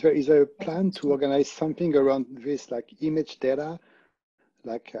 So is there a plan to organize something around this, like image data,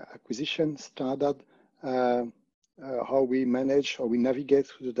 like acquisition standard, how we manage or we navigate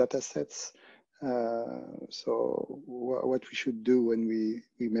through the data sets? So what we should do when we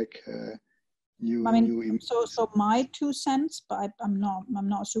make new images? So my 2 cents, but I'm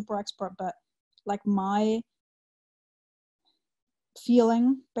not a super expert, but like my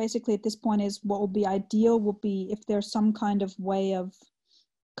feeling basically at this point is what would be ideal would be if there's some kind of way of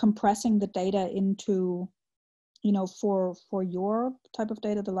compressing the data into, for your type of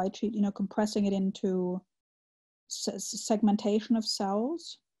data, the light sheet, compressing it into segmentation of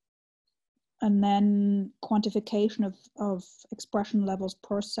cells and then quantification of expression levels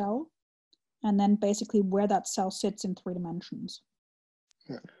per cell, and then basically where that cell sits in 3 dimensions.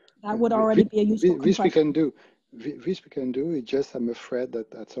 Yeah. That would already be a useful This we can do. This we can do. It's just I'm afraid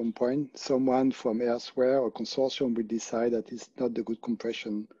that at some point someone from elsewhere or consortium will decide that it's not the good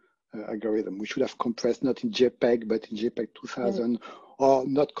compression algorithm. We should have compressed not in JPEG but in JPEG 2000, or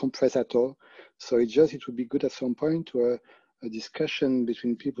not compress at all. So it would be good at some point to a discussion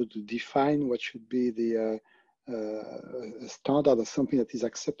between people to define what should be the standard or something that is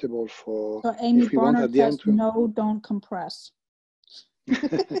acceptable for. So Amy Barnard says no, don't compress.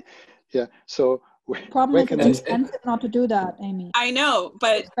 Yeah. So the problem is it's expensive not to do that, Amy. I know,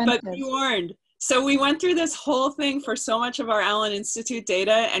 but be warned. So we went through this whole thing for so much of our Allen Institute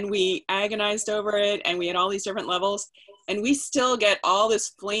data, and we agonized over it, and we had all these different levels, and we still get all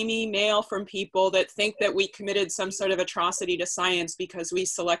this flamey mail from people that think that we committed some sort of atrocity to science because we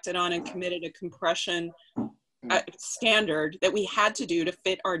selected on and committed a compression standard that we had to do to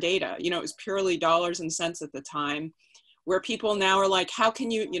fit our data. It was purely dollars and cents at the time, where people now are like, how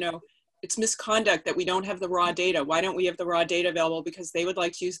can you, it's misconduct that we don't have the raw data. Why don't we have the raw data available? Because they would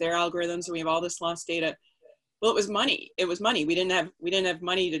like to use their algorithms and we have all this lost data. Well, it was money. It was money. We didn't have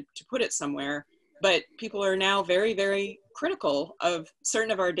money to put it somewhere. But people are now very, very critical of certain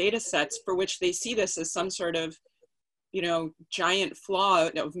of our data sets for which they see this as some sort of you know, giant flaw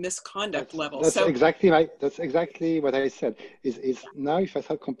of misconduct level. That's exactly right. That's exactly what I said. Is now if I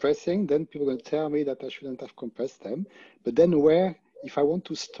start compressing, then people are going to tell me that I shouldn't have compressed them. But then where, if I want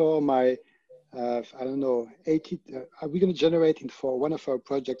to store my, I don't know, 80, are we going to generate for one of our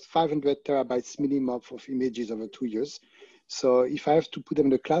projects 500 terabytes minimum of images over 2 years? So if I have to put them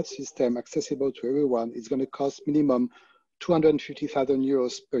in the cloud system accessible to everyone, it's going to cost minimum 250,000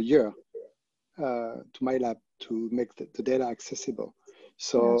 euros per year to my lab to make the data accessible.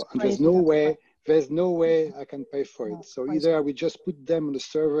 So and there's no way I can pay for it. So either I will just put them on the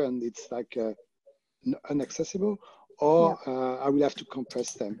server and it's like inaccessible, or I will have to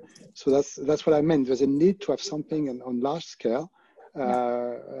compress them. So that's what I meant. There's a need to have something on large scale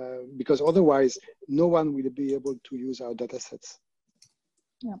because otherwise no one will be able to use our data sets.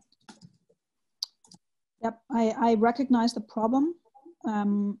 Yeah. Yep, I recognize the problem,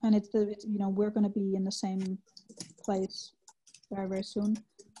 and it's you know, we're going to be in the same place very, very soon.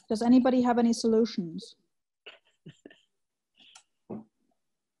 Does anybody have any solutions?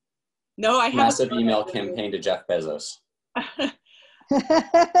 No, I have massive email campaign to Jeff Bezos.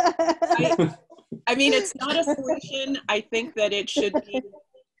 I mean, it's not a solution. I think that it should be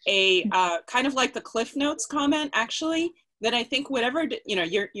a kind of like the Cliff Notes comment, actually, that I think whatever, you know,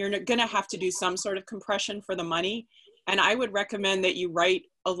 you're going to have to do some sort of compression for the money. And I would recommend that you write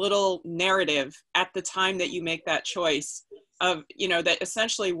a little narrative at the time that you make that choice of, you know, that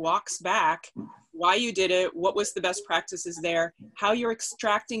essentially walks back why you did it, what was the best practices there, how you're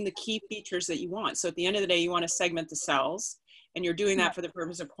extracting the key features that you want. So at the end of the day, you want to segment the cells, and you're doing that for the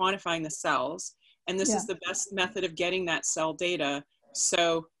purpose of quantifying the cells. And this is the best method of getting that cell data.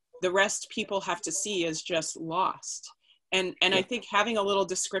 So the rest people have to see is just lost. And I think having a little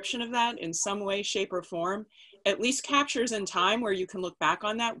description of that in some way, shape, or form at least captures in time where you can look back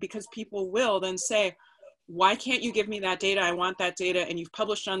on that, because people will then say, why can't you give me that data? I want that data, and you've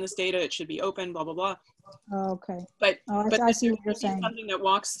published on this data. It should be open, blah, blah, blah. Okay. But I see what you're saying. Something that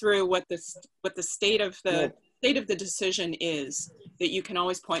walks through what the state of the decision is, that you can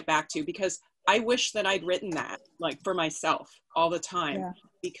always point back to, because I wish that I'd written that, like, for myself all the time,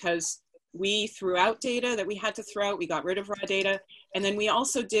 because we threw out data that we had to throw out. We got rid of raw data. And then we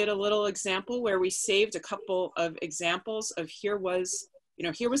also did a little example where we saved a couple of examples of here was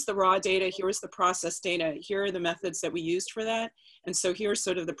the raw data, here was the process data, here are the methods that we used for that. And so here's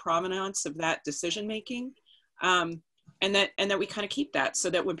sort of the provenance of that decision making. And that we kind of keep that, so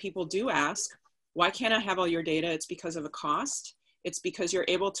that when people do ask, why can't I have all your data? It's because of a cost. It's because you're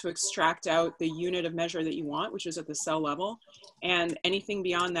able to extract out the unit of measure that you want, which is at the cell level. And anything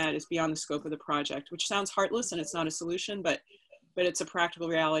beyond that is beyond the scope of the project, which sounds heartless and it's not a solution, but it's a practical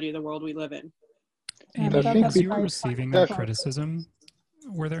reality of the world we live in. And as you were receiving that criticism,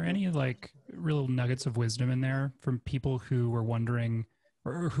 were there any like real nuggets of wisdom in there from people who were wondering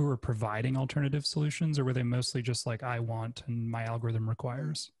or who were providing alternative solutions, or were they mostly just like, I want and my algorithm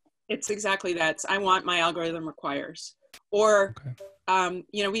requires? It's exactly that. It's, I want, my algorithm requires. Or,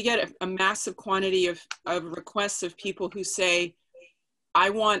 you know, we get a massive quantity of requests of people who say, I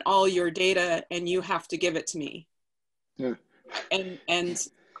want all your data and you have to give it to me. Yeah. And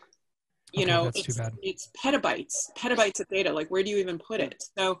you know, it's petabytes of data. Like, where do you even put it?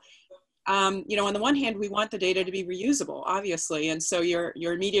 So, you know, on the one hand, we want the data to be reusable, obviously. And so your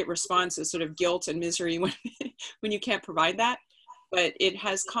immediate response is sort of guilt and misery when you can't provide that, but it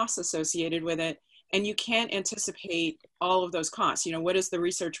has costs associated with it. And you can't anticipate all of those costs. You know, what is the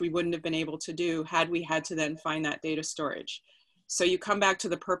research we wouldn't have been able to do had we had to then find that data storage? So you come back to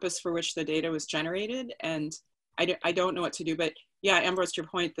the purpose for which the data was generated, and I don't know what to do. But yeah, Ambrose, to your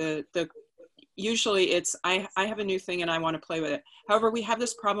point, usually it's, I have a new thing and I want to play with it. However, we have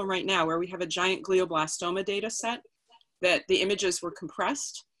this problem right now where we have a giant glioblastoma data set that the images were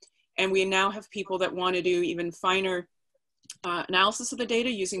compressed, and we now have people that want to do even finer analysis of the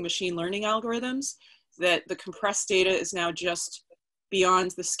data using machine learning algorithms, that the compressed data is now just beyond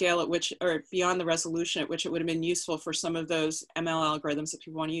the scale at which, or beyond the resolution at which it would have been useful for some of those ML algorithms that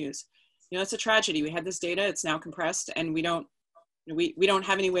people want to use. You know, it's a tragedy. We had this data, it's now compressed, and we don't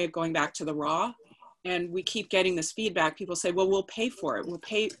have any way of going back to the raw. And we keep getting this feedback. People say, well, we'll pay for it.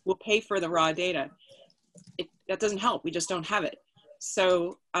 We'll pay for the raw data. That doesn't help. We just don't have it.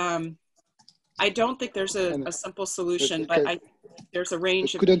 So I don't think there's a simple solution, but there's a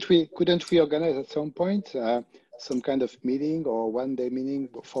range. Couldn't we organize at some point some kind of meeting or one-day meeting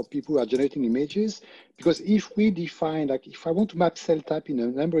for people who are generating images? Because if we define, like, if I want to map cell type in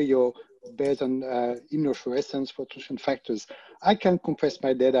an embryo based on immunofluorescence, fluorescence factors, I can compress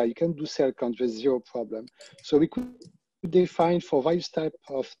my data. You can do cell count with zero problem. So we could define for various type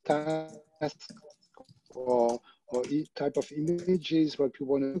of tasks or or type of images, what we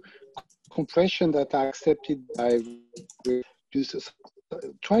want to do, compression that are accepted by users.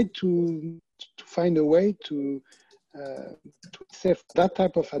 Try to find a way to accept that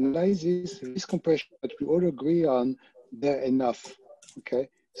type of analysis, this compression that we all agree on, they're enough. Okay,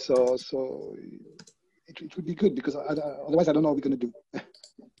 so it would be good, because otherwise I don't know what we're going to do.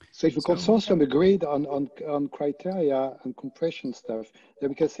 So if the consortium agreed on criteria and compression stuff, then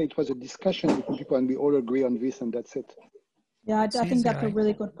we can say it was a discussion between people and we all agree on this and that's it. Yeah, I think that's a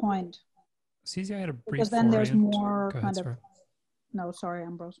really good point. CZI had a brief because then there's more ahead, kind of, sorry. no, sorry,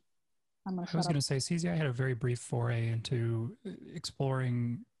 Ambrose. I was going to say, CZI had a very brief foray into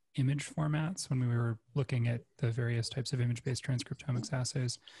exploring image formats when we were looking at the various types of image-based transcriptomics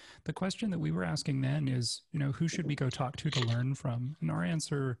assays. The question that we were asking then is, who should we go talk to learn from? And our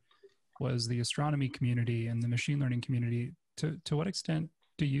answer was the astronomy community and the machine learning community. To what extent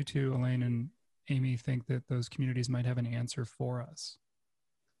do you two, Elaine and Amy, think that those communities might have an answer for us?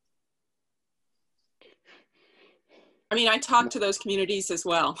 I mean, I talked to those communities as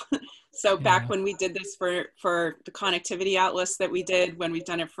well. So back when we did this for the connectivity atlas that we did, when we've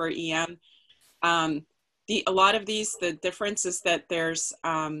done it for EM, a lot of these, the difference is that there's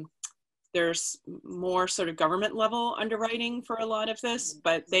more sort of government level underwriting for a lot of this,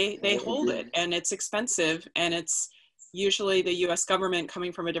 but they hold it, and it's expensive, and it's usually the US government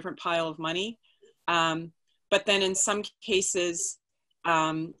coming from a different pile of money. But then in some cases,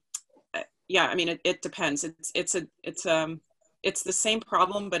 yeah, I mean, it depends. It's the same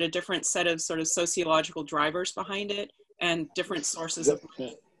problem, but a different set of sort of sociological drivers behind it and different sources of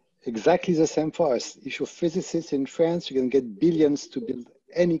money. Exactly the same for us. If you're a physicist in France, you can get billions to build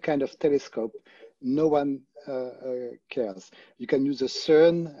any kind of telescope. No one cares. You can use the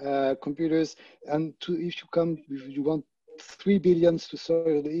CERN computers, and if you want 3 billion to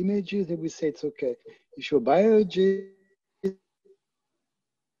solve the images, they will say it's okay. If you're biology,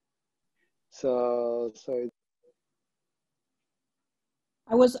 so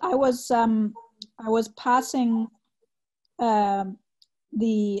I was passing a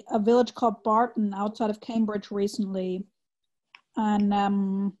village called Barton outside of Cambridge recently,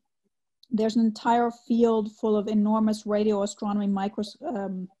 and there's an entire field full of enormous radio astronomy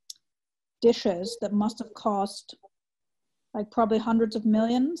dishes that must have cost like probably hundreds of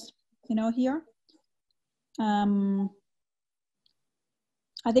millions, here.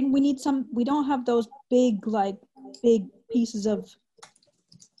 I think we need we don't have those big pieces of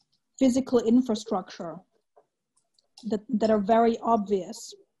physical infrastructure that are very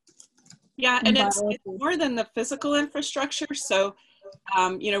obvious. Yeah, and it's more than the physical infrastructure. So,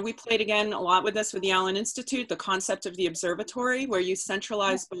 we played again a lot with this with the Allen Institute, the concept of the observatory, where you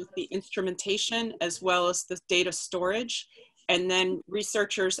centralize both the instrumentation as well as the data storage, and then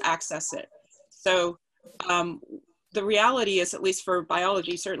researchers access it. So the reality is, at least for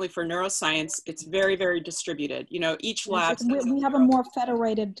biology, certainly for neuroscience, it's very, very distributed. Each lab. We have a more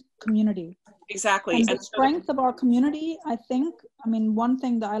federated community. Exactly. And the strength of our community, I think, one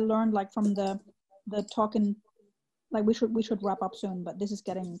thing that I learned from the talk in, we should wrap up soon, but this is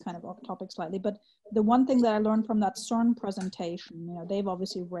getting kind of off topic slightly. But the one thing that I learned from that CERN presentation, they've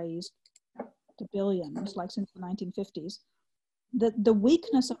obviously raised the billions, since the 1950s. The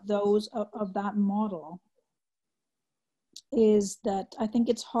weakness of that model is that I think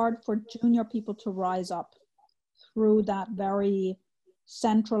it's hard for junior people to rise up through that very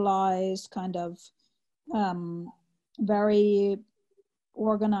centralized kind of very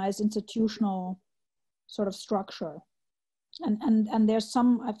organized institutional sort of structure. And there's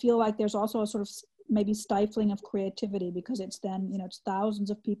I feel like there's also a sort of maybe stifling of creativity, because it's then, it's thousands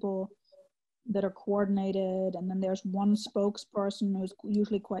of people that are coordinated, and then there's one spokesperson who's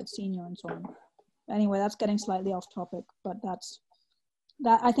usually quite senior and so on. Anyway, that's getting slightly off topic, but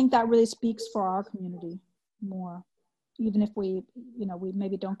I think that really speaks for our community more, even if we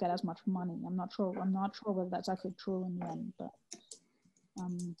maybe don't get as much money. I'm not sure whether that's actually true in the end, but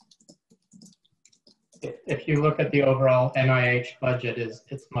if you look at the overall NIH budget,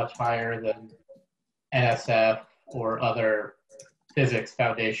 it's much higher than NSF or other physics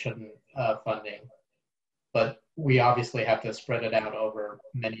foundation funding, but we obviously have to spread it out over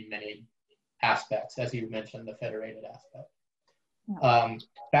many aspects, as you mentioned, the federated aspect. Yeah.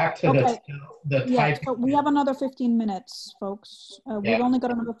 Back to the type. So we have another 15 minutes, folks. We've only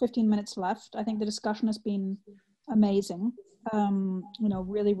got another 15 minutes left. I think the discussion has been amazing.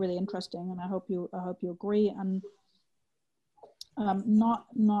 Really, really interesting, and I hope you agree. And not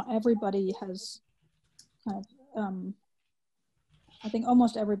everybody has kind of. I think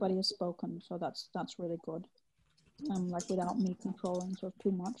almost everybody has spoken, so that's really good. Without me controlling sort of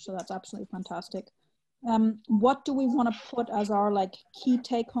too much, so that's absolutely fantastic. what do we want to put as our like key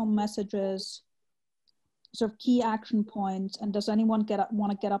take-home messages, sort of key action points, and does anyone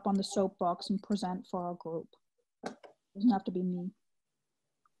want to get up on the soapbox and present for our group? It doesn't have to be me.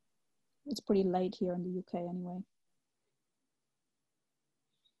 It's pretty late here in the UK anyway.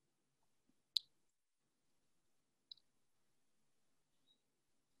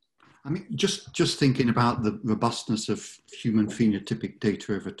 I mean, just thinking about the robustness of human phenotypic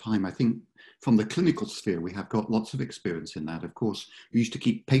data over time, I think from the clinical sphere, we have got lots of experience in that. Of course, we used to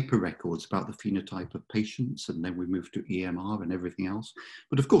keep paper records about the phenotype of patients, and then we moved to EMR and everything else.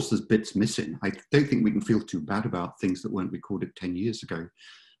 But of course, there's bits missing. I don't think we can feel too bad about things that weren't recorded 10 years ago.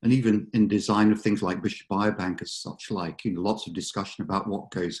 And even in design of things like Bishop Biobank as such, like, you know, lots of discussion about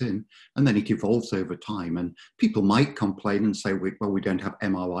what goes in, and then it evolves over time. And people might complain and say, well, we don't have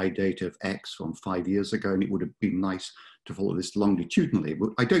MRI data of X from 5 years ago, and it would have been nice to follow this longitudinally.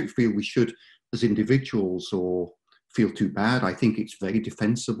 But I don't feel we should, as individuals, or feel too bad. I think it's very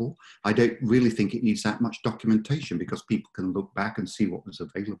defensible. I don't really think it needs that much documentation, because people can look back and see what was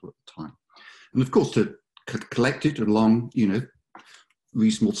available at the time. And of course, to collect it along, you know,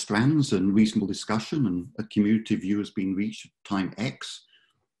 reasonable strands and reasonable discussion, and a community view has been reached at time X,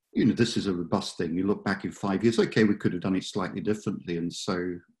 you know, this is a robust thing. You look back in 5 years, okay, we could have done it slightly differently. And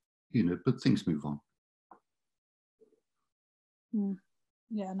so, you know, but things move on.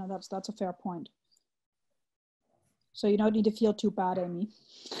 Yeah, no, that's a fair point. So you don't need to feel too bad, Amy.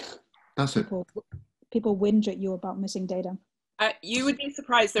 That's people, it. People whinge at you about missing data. You would be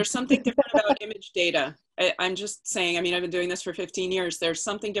surprised. There's something different about image data. I'm just saying, I mean, I've been doing this for 15 years. There's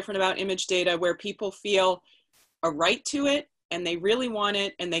something different about image data where people feel a right to it, and they really want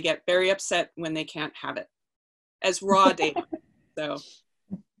it, and they get very upset when they can't have it as raw data. So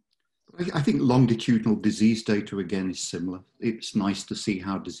I think longitudinal disease data, again, is similar. It's nice to see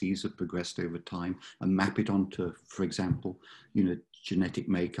how disease has progressed over time and map it onto, for example, you know, genetic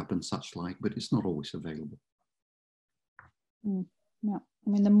makeup and such like, but it's not always available. Yeah, I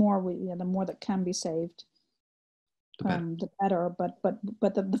mean, the more that can be saved, the better. But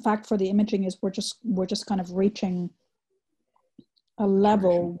the fact for the imaging is we're just kind of reaching a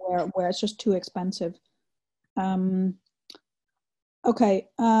level where it's just too expensive. Okay.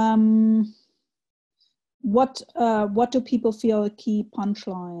 What do people feel are key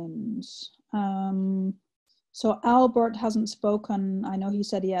punchlines? So Albert hasn't spoken. I know he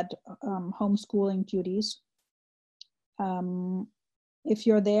said he had homeschooling duties. If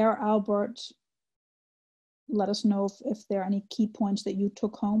you're there, Albert, let us know if there are any key points that you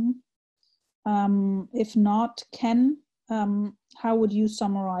took home. If not, Ken, how would you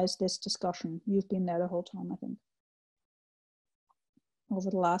summarize this discussion? You've been there the whole time, I think, over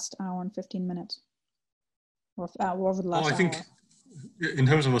the last hour and 15 minutes, or over the last hour. I think in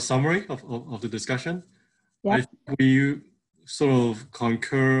terms of a summary of the discussion, yeah. I think we sort of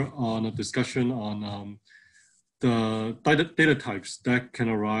concur on a discussion on the data types that can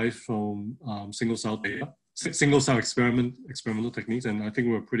arise from single cell data, single cell experimental techniques, and I think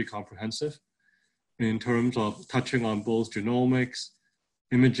we're pretty comprehensive in terms of touching on both genomics,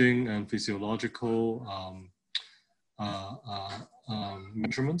 imaging, and physiological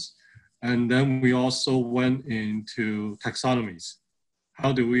measurements. And then we also went into taxonomies.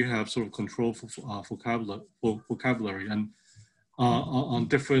 How do we have sort of control for vocabulary and on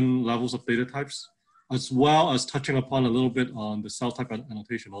different levels of data types, as well as touching upon a little bit on the cell type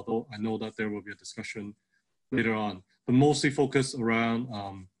annotation, although I know that there will be a discussion later on, but mostly focused around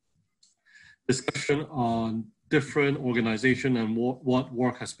discussion on different organization and what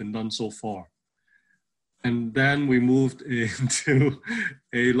work has been done so far. And then we moved into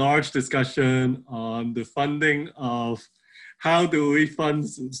a large discussion on the funding of how do we fund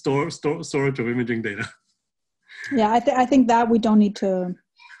storage of imaging data. Yeah, I think that we don't need to,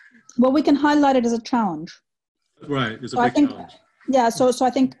 well, we can highlight it as a challenge. Right, it's a big challenge. Yeah, so I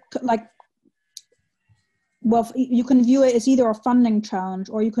think, like, well, you can view it as either a funding challenge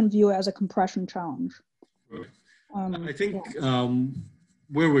or you can view it as a compression challenge. Right. I think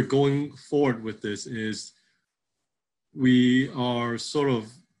where we're going forward with this is we are sort of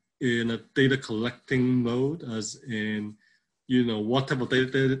in a data collecting mode, as in, you know, what type of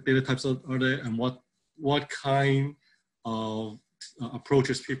data types are there, and what kind of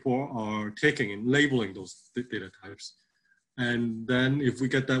approaches people are taking in labeling those data types. And then if we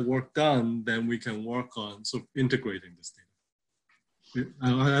get that work done, then we can work on sort of integrating this data.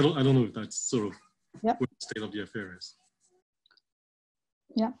 I don't know if that's sort of what the state of the affair is.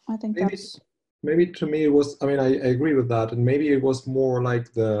 Yeah, I think maybe to me it was, I mean, I agree with that. And maybe it was more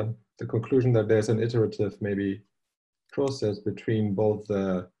like the conclusion that there's an iterative maybe process between both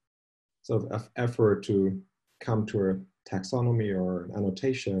the sort of effort to come to a taxonomy or an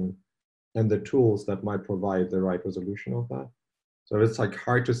annotation and the tools that might provide the right resolution of that. So it's like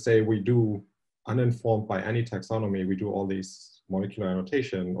hard to say we do, uninformed by any taxonomy, we do all these molecular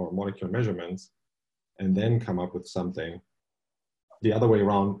annotation or molecular measurements and then come up with something. The other way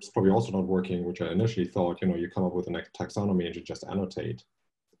around is probably also not working, which I initially thought, you come up with a taxonomy and you just annotate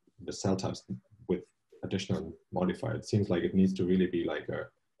the cell types with additional modifier. It seems like it needs to really be like a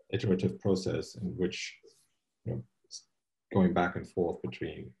iterative process in which, going back and forth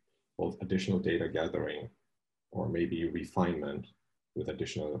between both additional data gathering or maybe refinement with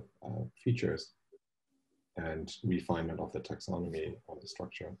additional features and refinement of the taxonomy or the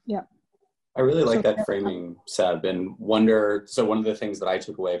structure. Yeah. I really like that framing, Seb, and wonder, so one of the things that I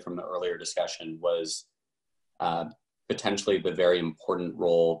took away from the earlier discussion was potentially the very important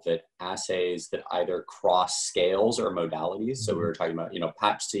role that assays that either cross scales or modalities, so we were talking about,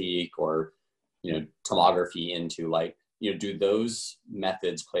 patch-seq or, tomography into like, do those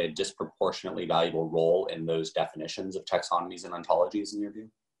methods play a disproportionately valuable role in those definitions of taxonomies and ontologies in your view?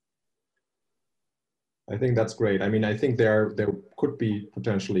 I think that's great. I mean, I think there could be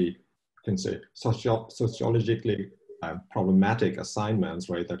potentially, you can say, sociologically problematic assignments,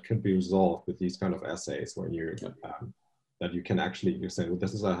 right, that could be resolved with these kind of assays where you, that you can actually, you're saying, well,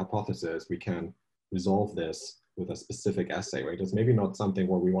 this is a hypothesis, we can resolve this with a specific assay, right? It's maybe not something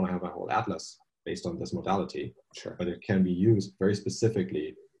where we want to have a whole atlas based on this modality, sure, but it can be used very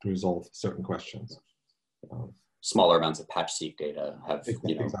specifically to resolve certain questions. Smaller amounts of patch-seq data have,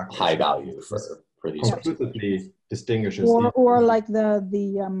 exactly. high value for these sorts of things. Distinguishes or like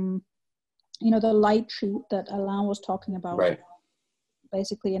the light sheet that Alain was talking about, right?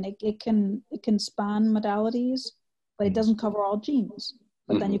 Basically, and it can span modalities, but it doesn't cover all genes.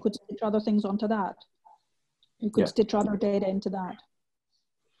 But then you could stitch other things onto that. You could stitch other data into that.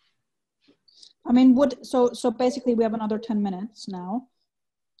 I mean, so basically we have another 10 minutes now.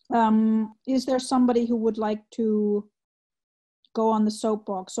 Is there somebody who would like to go on the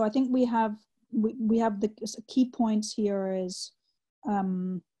soapbox? So I think we have the key points here is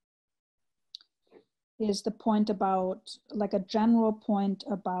the point about, like a general point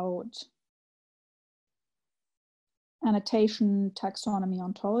about annotation, taxonomy,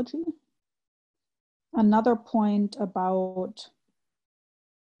 ontology. Another point about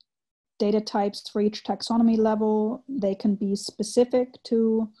data types for each taxonomy level. They can be specific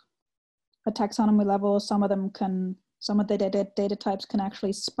to a taxonomy level. Some of the data types can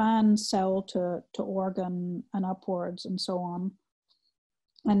actually span cell to organ and upwards and so on,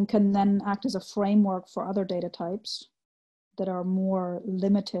 and can then act as a framework for other data types that are more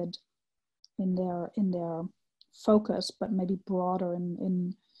limited in their focus, but maybe broader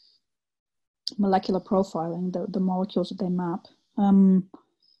in molecular profiling, the molecules that they map.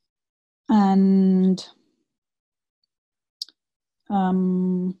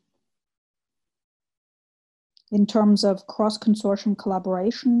 In terms of cross-consortium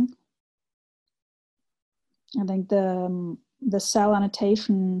collaboration, I think the cell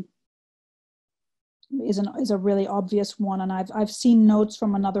annotation is a really obvious one, and I've seen notes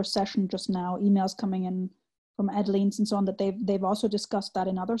from another session just now, emails coming in from Edleens and so on, that they've also discussed that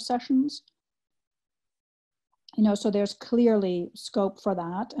in other sessions. So there's clearly scope for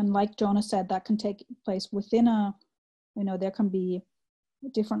that. And like Jonah said, that can take place within there can be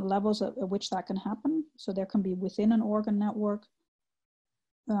different levels at which that can happen. So there can be within an organ network,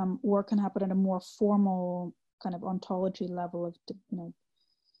 or it can happen at a more formal kind of ontology level of,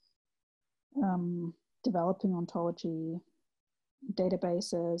 developing ontology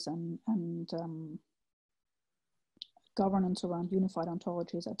databases and governance around unified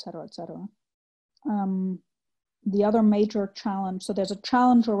ontologies, et cetera, et cetera. The other major challenge, so there's a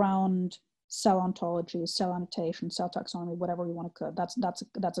challenge around cell ontology, cell annotation, cell taxonomy, whatever you want to call it.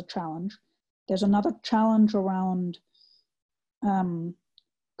 That's a challenge. There's another challenge around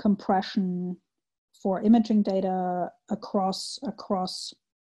compression for imaging data across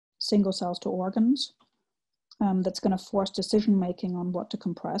single cells to organs. That's going to force decision making on what to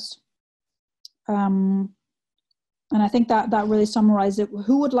compress. And I think that really summarized it.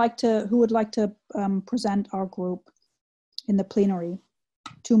 Who would like to present our group in the plenary?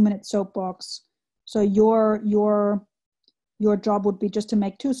 2-minute soapbox. So your job would be just to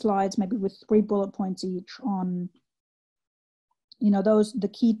make 2 slides, maybe with 3 bullet points each on, the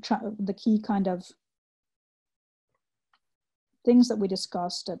key kind of things that we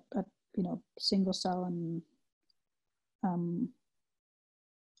discussed at single cell and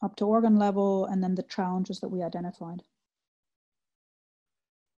up to organ level, and then the challenges that we identified.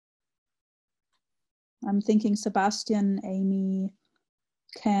 I'm thinking Sebastian, Amy,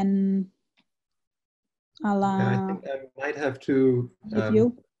 Ken, Alain. Yeah, I think I might have to.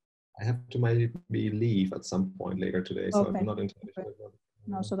 You? I have to maybe leave at some point later today, so Okay. I'm not entirely sure.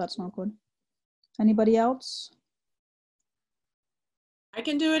 No, so that's not good. Anybody else? I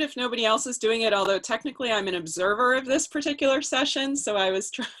can do it if nobody else is doing it, although technically I'm an observer of this particular session, so I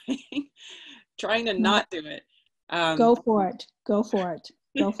was trying to not do it. Go for it. Go for it.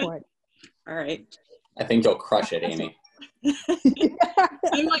 Go for it. All right. I think you'll crush it, Amy.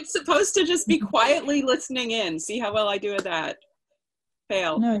 I'm like supposed to just be quietly listening in. See how well I do at that.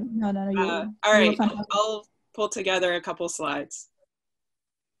 Fail. No. All right, I'll pull together a couple slides.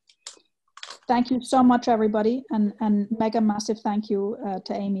 Thank you so much, everybody, and mega massive thank you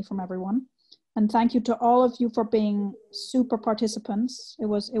to Amy from everyone, and thank you to all of you for being super participants. It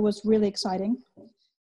was really exciting.